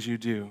things you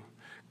do.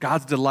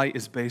 God's delight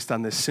is based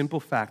on this simple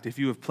fact. If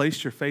you have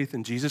placed your faith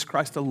in Jesus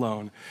Christ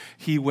alone,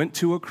 he went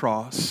to a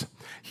cross,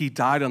 he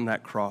died on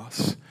that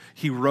cross,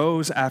 he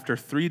rose after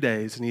 3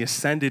 days, and he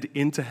ascended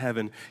into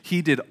heaven.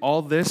 He did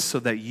all this so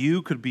that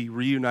you could be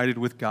reunited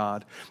with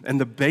God.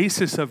 And the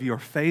basis of your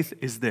faith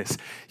is this: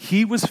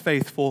 he was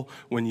faithful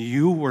when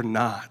you were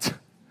not.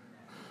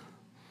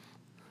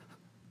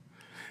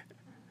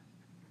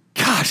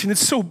 gosh, and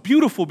it's so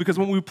beautiful because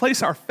when we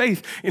place our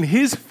faith in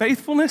his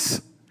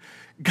faithfulness,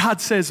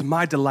 God says,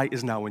 my delight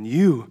is now in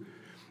you.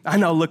 I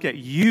now look at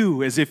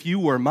you as if you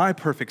were my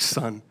perfect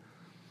son.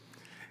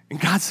 And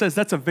God says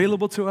that's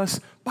available to us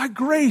by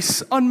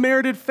grace,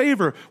 unmerited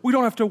favor. We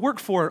don't have to work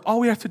for it.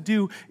 All we have to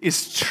do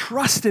is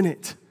trust in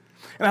it.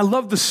 And I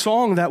love the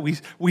song that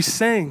we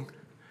sang.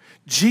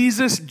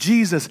 Jesus,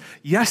 Jesus,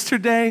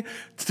 yesterday,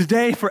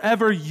 today,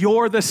 forever,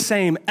 you're the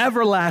same.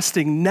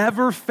 Everlasting,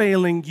 never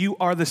failing, you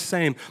are the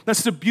same.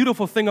 That's the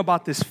beautiful thing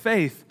about this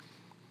faith.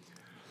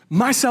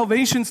 My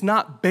salvation's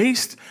not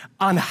based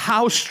on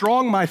how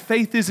strong my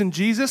faith is in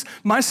Jesus.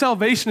 My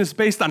salvation is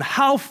based on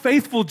how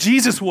faithful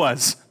Jesus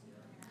was.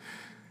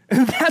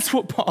 And that's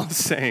what Paul is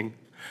saying.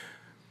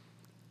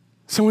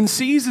 So in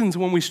seasons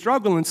when we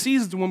struggle, in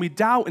seasons when we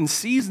doubt, in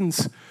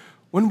seasons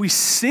when we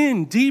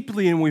sin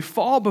deeply and we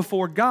fall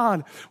before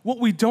God, what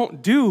we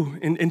don't do,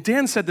 and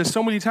Dan said this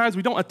so many times,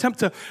 we don't attempt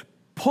to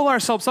pull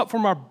ourselves up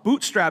from our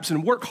bootstraps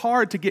and work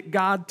hard to get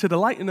God to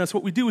delight in us.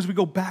 What we do is we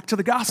go back to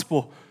the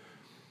gospel.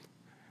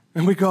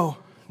 And we go,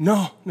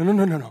 no.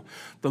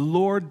 The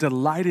Lord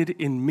delighted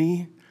in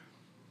me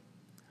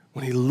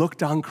when he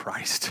looked on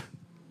Christ.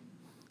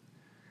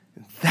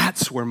 And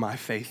that's where my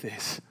faith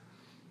is.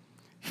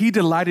 He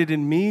delighted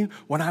in me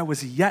when I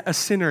was yet a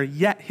sinner,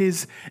 yet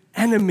his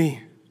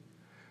enemy.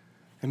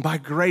 And by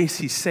grace,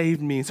 he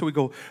saved me. And so we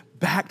go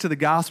back to the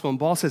gospel, and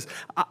Paul says,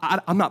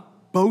 I'm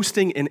not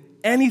boasting in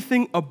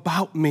anything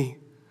about me.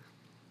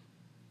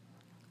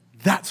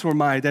 That's where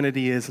my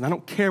identity is, and I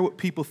don't care what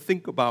people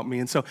think about me.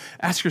 And so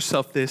ask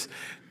yourself this: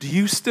 do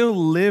you still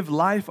live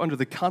life under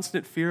the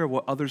constant fear of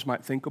what others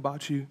might think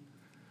about you?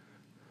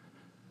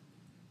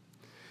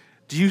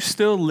 Do you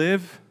still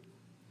live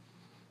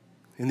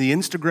in the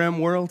Instagram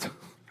world?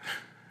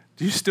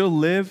 Do you still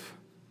live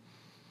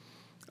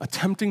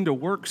attempting to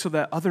work so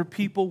that other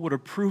people would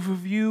approve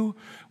of you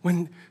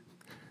when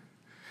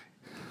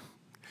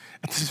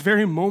at this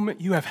very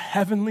moment you have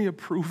heavenly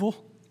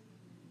approval?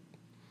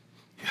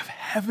 You have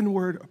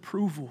heavenward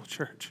approval,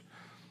 church.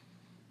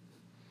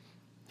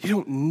 You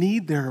don't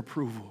need their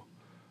approval.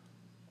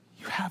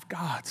 You have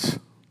God's.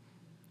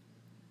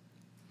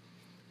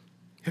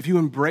 Have you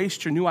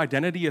embraced your new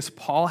identity as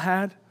Paul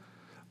had?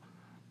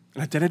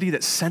 An identity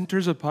that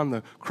centers upon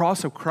the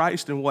cross of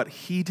Christ and what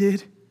he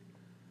did?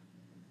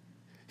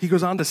 He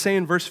goes on to say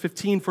in verse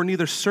 15, for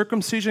neither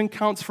circumcision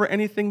counts for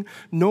anything,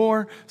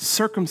 nor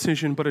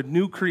circumcision, but a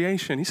new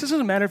creation. He says it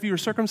doesn't matter if you were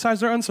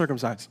circumcised or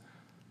uncircumcised.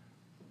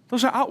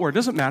 Those are outward,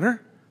 doesn't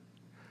matter.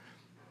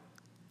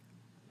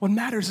 What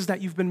matters is that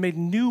you've been made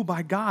new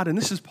by God, and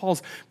this is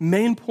Paul's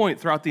main point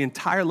throughout the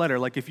entire letter.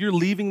 Like if you're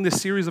leaving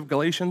this series of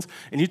Galatians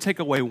and you take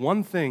away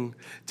one thing,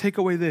 take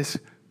away this,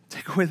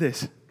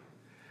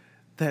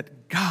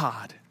 that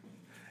God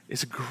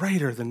is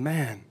greater than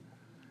man.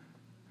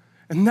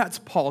 And that's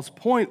Paul's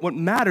point. What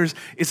matters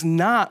is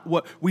not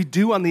what we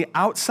do on the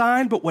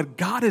outside, but what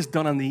God has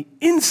done on the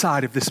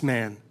inside of this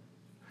man.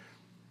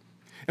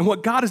 And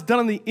what God has done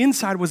on the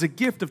inside was a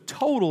gift of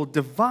total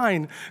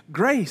divine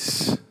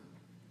grace.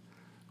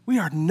 We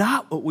are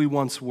not what we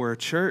once were,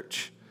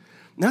 church.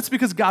 And that's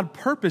because God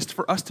purposed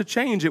for us to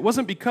change. It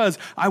wasn't because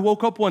I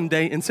woke up one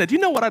day and said, you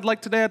know what I'd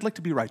like today? I'd like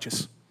to be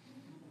righteous.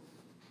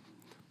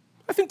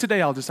 I think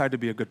today I'll decide to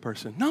be a good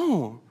person.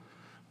 No,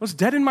 I was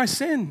dead in my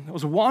sin. I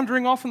was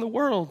wandering off in the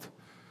world.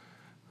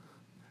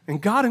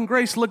 And God in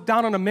grace looked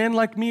down on a man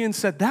like me and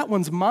said, that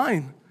one's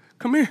mine.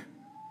 Come here.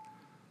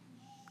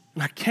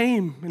 And I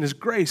came in his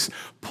grace,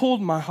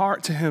 pulled my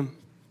heart to him.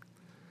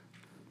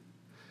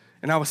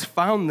 And I was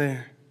found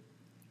there.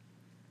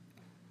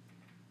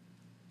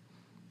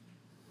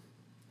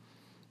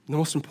 And the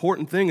most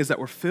important thing is that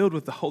we're filled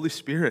with the Holy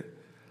Spirit,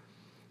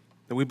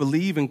 that we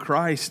believe in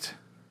Christ,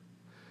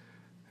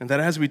 and that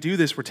as we do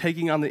this, we're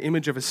taking on the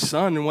image of his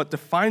Son. And what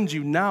defines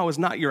you now is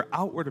not your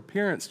outward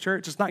appearance,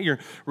 church. It's not your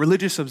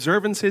religious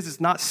observances. It's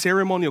not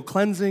ceremonial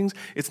cleansings.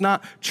 It's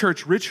not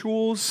church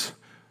rituals.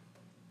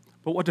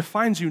 But what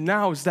defines you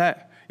now is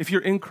that if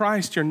you're in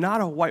Christ, you're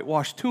not a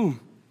whitewashed tomb.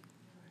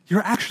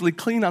 You're actually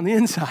clean on the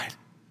inside.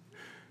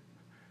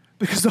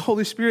 Because the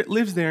Holy Spirit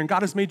lives there and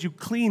God has made you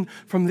clean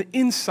from the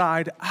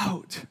inside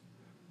out.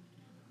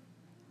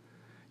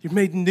 You're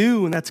made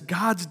new, and that's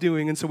God's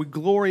doing, and so we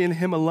glory in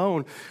him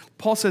alone.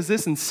 Paul says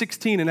this in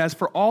 16, and as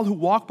for all who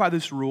walk by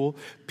this rule,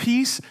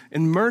 peace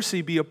and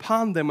mercy be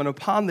upon them and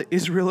upon the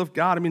Israel of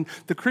God. I mean,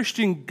 the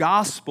Christian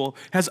gospel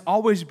has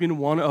always been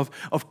one of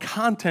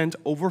content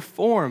over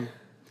form.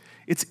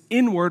 It's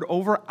inward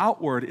over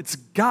outward. It's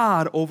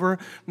God over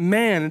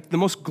man. The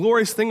most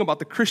glorious thing about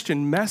the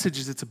Christian message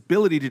is its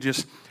ability to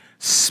just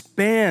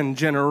span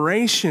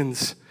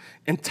generations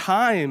and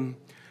time,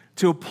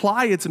 to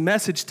apply its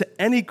message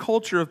to any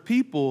culture of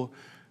people,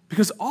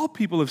 because all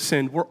people have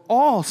sinned. We're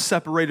all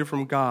separated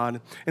from God,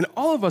 and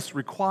all of us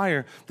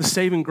require the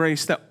saving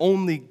grace that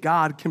only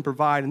God can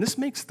provide, and this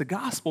makes the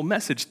gospel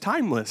message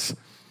timeless.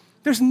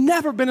 There's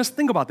never been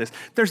think about this.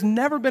 There's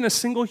never been a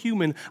single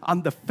human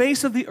on the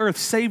face of the earth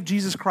save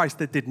Jesus Christ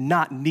that did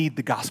not need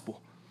the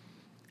gospel.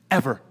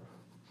 Ever.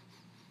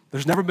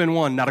 There's never been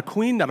one, not a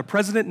queen, not a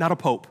president, not a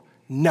pope.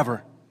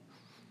 Never.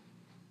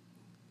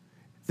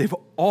 They've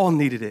all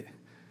needed it.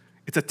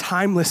 It's a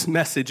timeless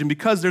message. And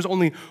because there's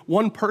only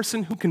one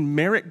person who can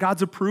merit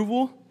God's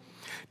approval,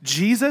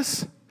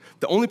 Jesus,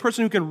 the only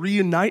person who can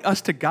reunite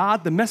us to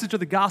God, the message of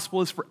the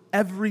gospel is for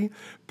every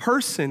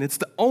person. It's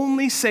the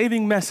only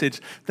saving message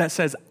that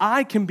says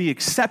I can be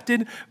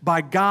accepted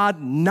by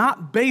God,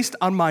 not based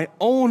on my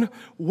own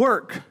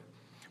work,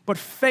 but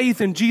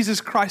faith in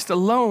Jesus Christ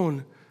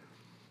alone.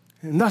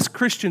 And thus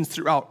Christians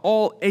throughout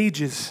all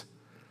ages,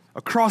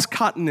 across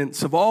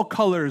continents, of all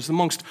colors,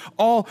 amongst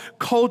all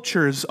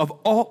cultures,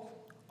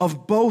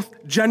 of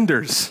both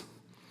genders,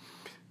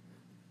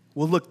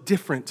 will look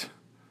different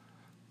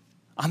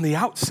on the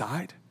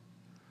outside.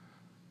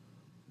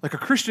 Like a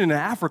Christian in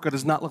Africa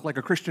does not look like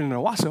a Christian in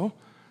Owasso.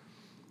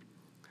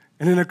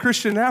 And then a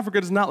Christian in Africa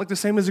does not look the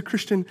same as a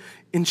Christian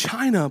in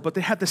China, but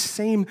they have the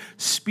same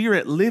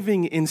spirit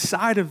living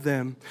inside of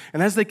them.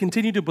 And as they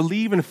continue to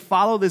believe and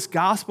follow this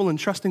gospel and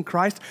trust in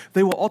Christ,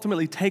 they will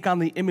ultimately take on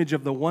the image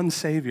of the one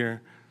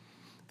Savior.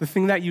 The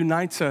thing that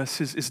unites us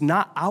is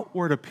not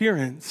outward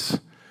appearance,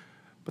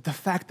 but the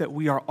fact that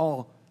we are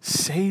all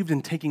saved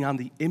and taking on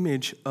the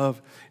image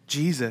of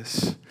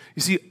Jesus.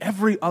 You see,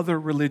 every other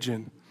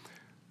religion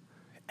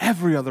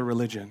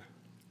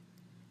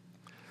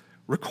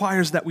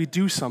requires that we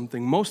do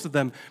something, most of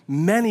them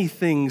many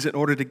things, in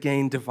order to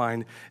gain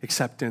divine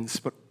acceptance.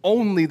 But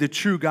only the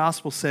true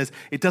gospel says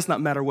it does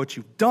not matter what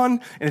you've done,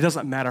 and it does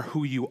not matter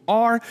who you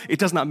are. It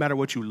does not matter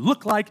what you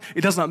look like.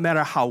 It does not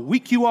matter how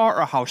weak you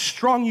are or how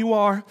strong you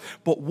are.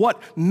 But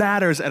what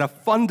matters at a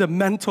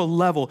fundamental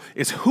level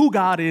is who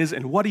God is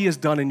and what he has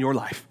done in your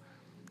life.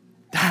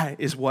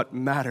 That is what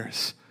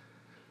matters.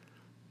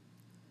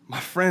 My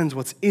friends,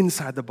 what's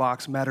inside the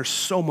box matters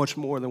so much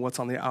more than what's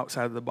on the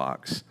outside of the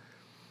box.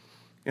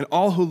 And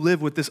all who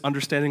live with this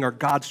understanding are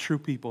God's true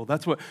people.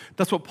 That's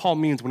what Paul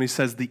means when he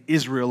says the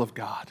Israel of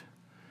God.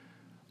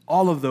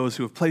 All of those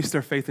who have placed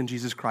their faith in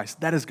Jesus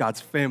Christ, that is God's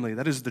family.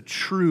 That is the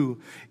true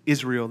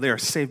Israel. They are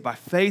saved by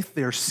faith.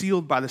 They are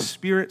sealed by the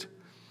Spirit.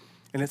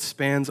 And it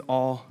spans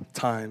all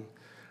time.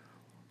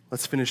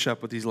 Let's finish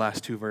up with these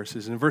last two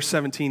verses. In verse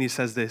 17, he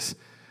says this,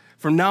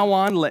 "From now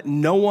on, let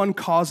no one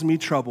cause me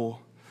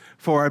trouble,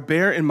 for I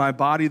bear in my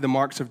body the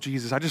marks of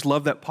Jesus." I just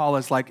love that Paul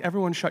is like,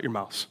 everyone shut your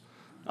mouths.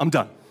 I'm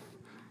done.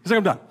 He's like,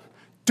 I'm done.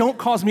 Don't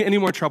cause me any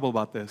more trouble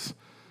about this.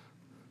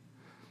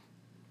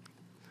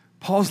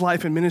 Paul's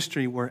life and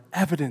ministry were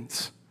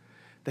evidence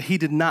that he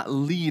did not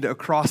lead a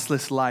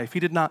crossless life. He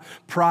did not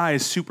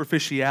prize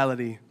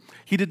superficiality.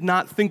 He did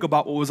not think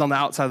about what was on the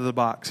outside of the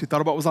box. He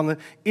thought about what was on the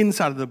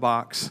inside of the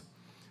box.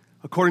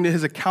 According to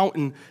his account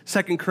in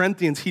 2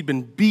 Corinthians, he'd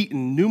been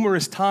beaten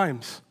numerous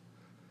times.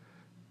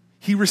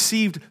 He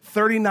received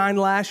 39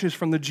 lashes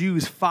from the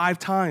Jews 5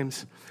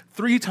 times.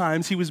 3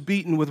 times he was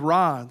beaten with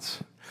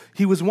rods.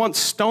 He was once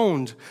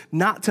stoned,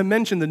 not to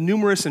mention the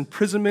numerous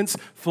imprisonments,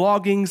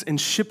 floggings, and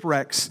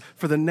shipwrecks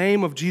for the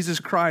name of Jesus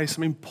Christ.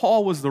 I mean,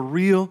 Paul was the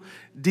real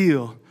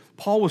deal.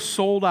 Paul was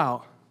sold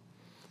out.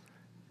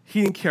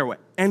 He didn't care what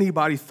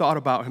anybody thought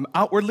about him.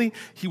 Outwardly,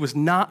 he was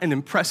not an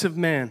impressive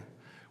man.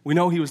 We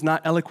know he was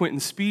not eloquent in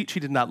speech. He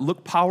did not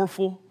look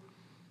powerful.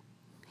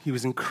 He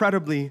was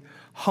incredibly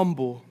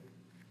humble.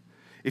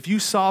 If you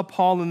saw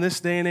Paul in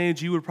this day and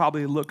age, you would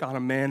probably look on a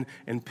man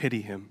and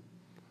pity him.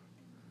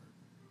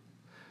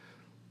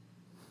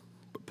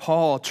 But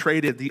Paul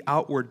traded the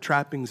outward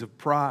trappings of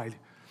pride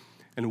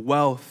and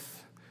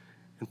wealth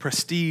and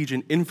prestige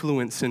and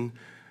influence and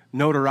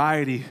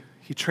notoriety.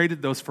 He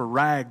traded those for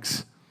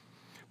rags.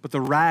 But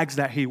the rags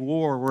that he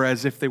wore were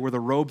as if they were the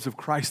robes of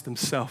Christ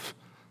himself.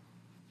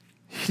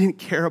 He didn't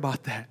care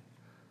about that.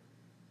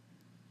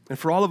 And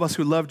for all of us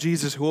who love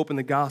Jesus, who open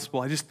the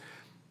gospel,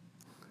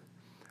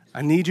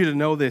 I need you to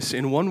know this.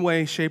 In one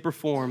way, shape, or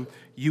form,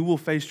 you will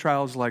face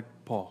trials like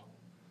Paul.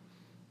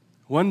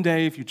 One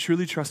day, if you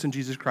truly trust in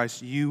Jesus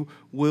Christ, you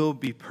will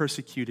be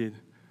persecuted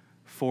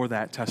for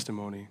that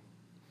testimony.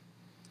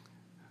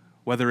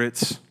 Whether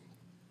it's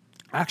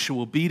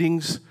actual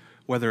beatings,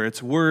 whether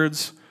it's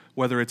words,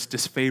 whether it's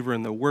disfavor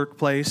in the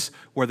workplace,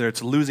 whether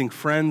it's losing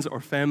friends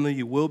or family,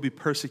 you will be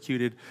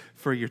persecuted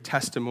for your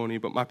testimony.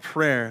 But my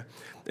prayer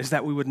is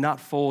that we would not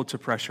fold to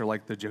pressure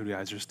like the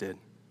Judaizers did.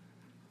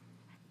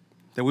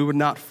 That we would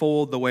not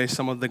fold the way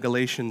some of the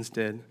Galatians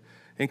did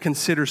and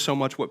consider so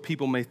much what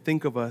people may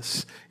think of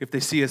us if they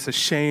see us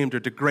ashamed or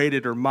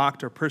degraded or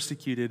mocked or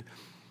persecuted.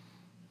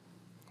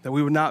 That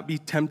we would not be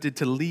tempted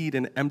to lead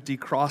an empty,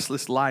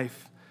 crossless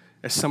life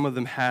as some of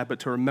them had, but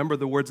to remember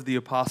the words of the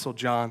Apostle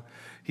John.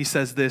 He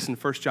says this in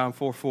 1 John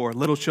 4:4,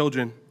 "Little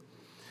children,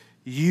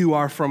 you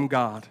are from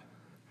God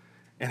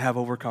and have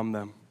overcome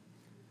them.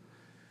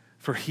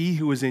 For he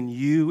who is in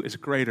you is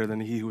greater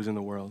than he who is in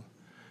the world."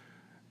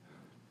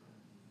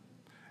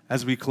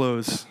 As we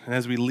close and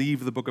as we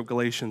leave the book of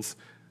Galatians,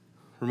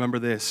 remember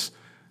this: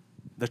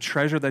 the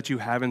treasure that you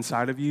have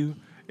inside of you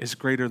is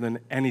greater than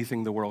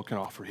anything the world can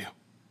offer you.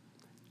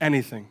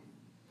 Anything.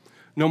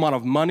 No amount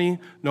of money,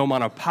 no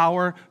amount of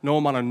power, no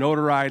amount of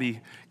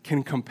notoriety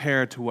can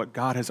compare to what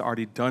God has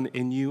already done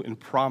in you and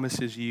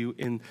promises you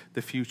in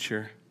the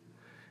future.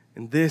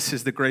 And this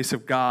is the grace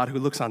of God, who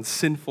looks on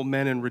sinful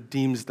men and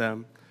redeems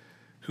them,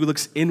 who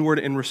looks inward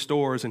and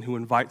restores, and who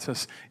invites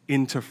us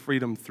into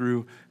freedom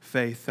through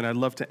faith. And I'd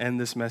love to end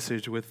this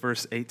message with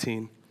verse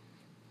 18.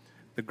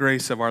 The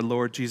grace of our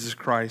Lord Jesus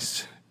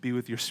Christ be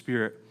with your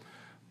spirit,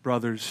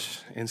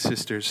 brothers and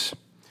sisters.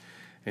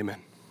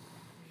 Amen.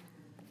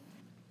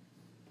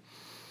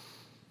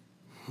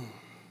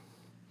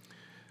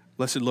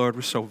 Blessed Lord,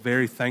 we're so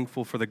very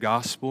thankful for the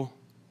gospel.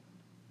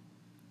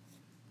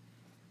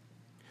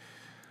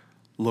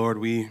 Lord,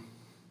 we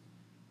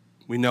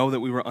know that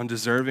we were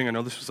undeserving. I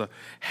know this was a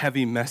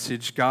heavy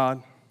message,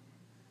 God.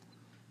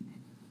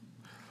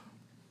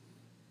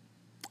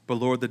 But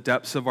Lord, the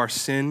depths of our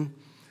sin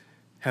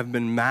have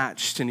been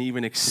matched and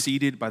even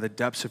exceeded by the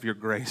depths of your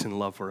grace and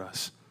love for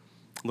us.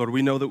 Lord,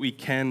 we know that we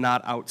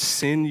cannot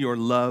out-sin your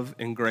love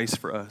and grace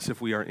for us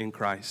if we are in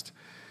Christ.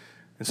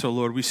 And so,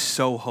 Lord, we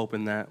so hope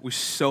in that. We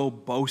so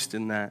boast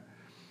in that.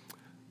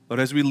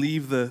 Lord, as we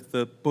leave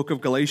the book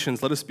of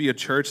Galatians, let us be a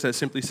church that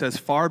simply says,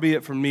 far be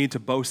it from me to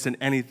boast in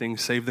anything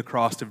save the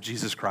cross of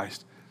Jesus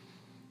Christ.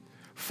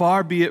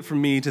 Far be it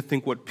from me to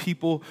think what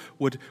people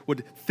would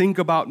think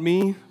about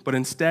me, but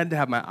instead to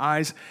have my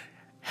eyes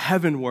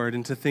heavenward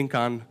and to think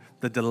on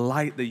the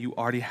delight that you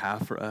already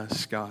have for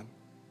us, God.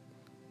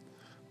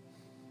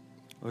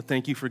 Lord,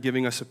 thank you for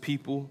giving us a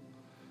people.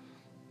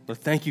 Lord,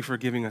 thank you for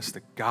giving us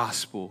the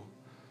gospel,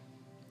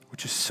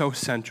 which is so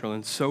central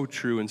and so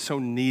true and so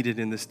needed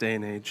in this day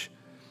and age.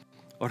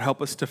 Lord,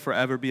 help us to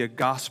forever be a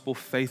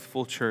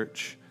gospel-faithful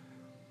church.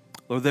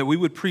 Lord, that we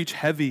would preach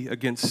heavy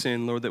against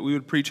sin. Lord, that we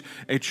would preach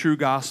a true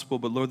gospel,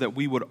 but Lord, that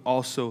we would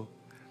also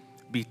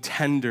be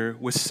tender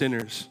with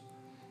sinners,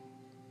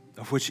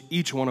 of which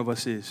each one of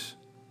us is.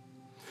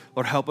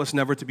 Lord, help us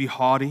never to be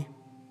haughty.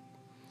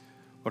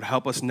 Lord,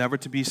 help us never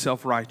to be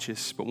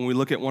self-righteous, but when we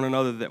look at one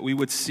another, that we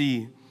would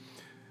see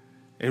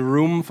a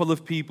room full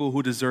of people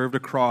who deserved a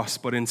cross,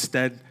 but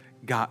instead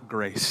got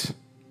grace.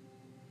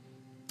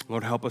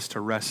 Lord, help us to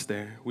rest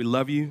there. We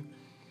love you.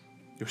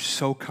 You're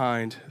so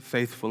kind,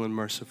 faithful, and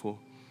merciful.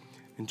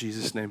 In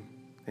Jesus' name,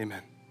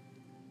 amen.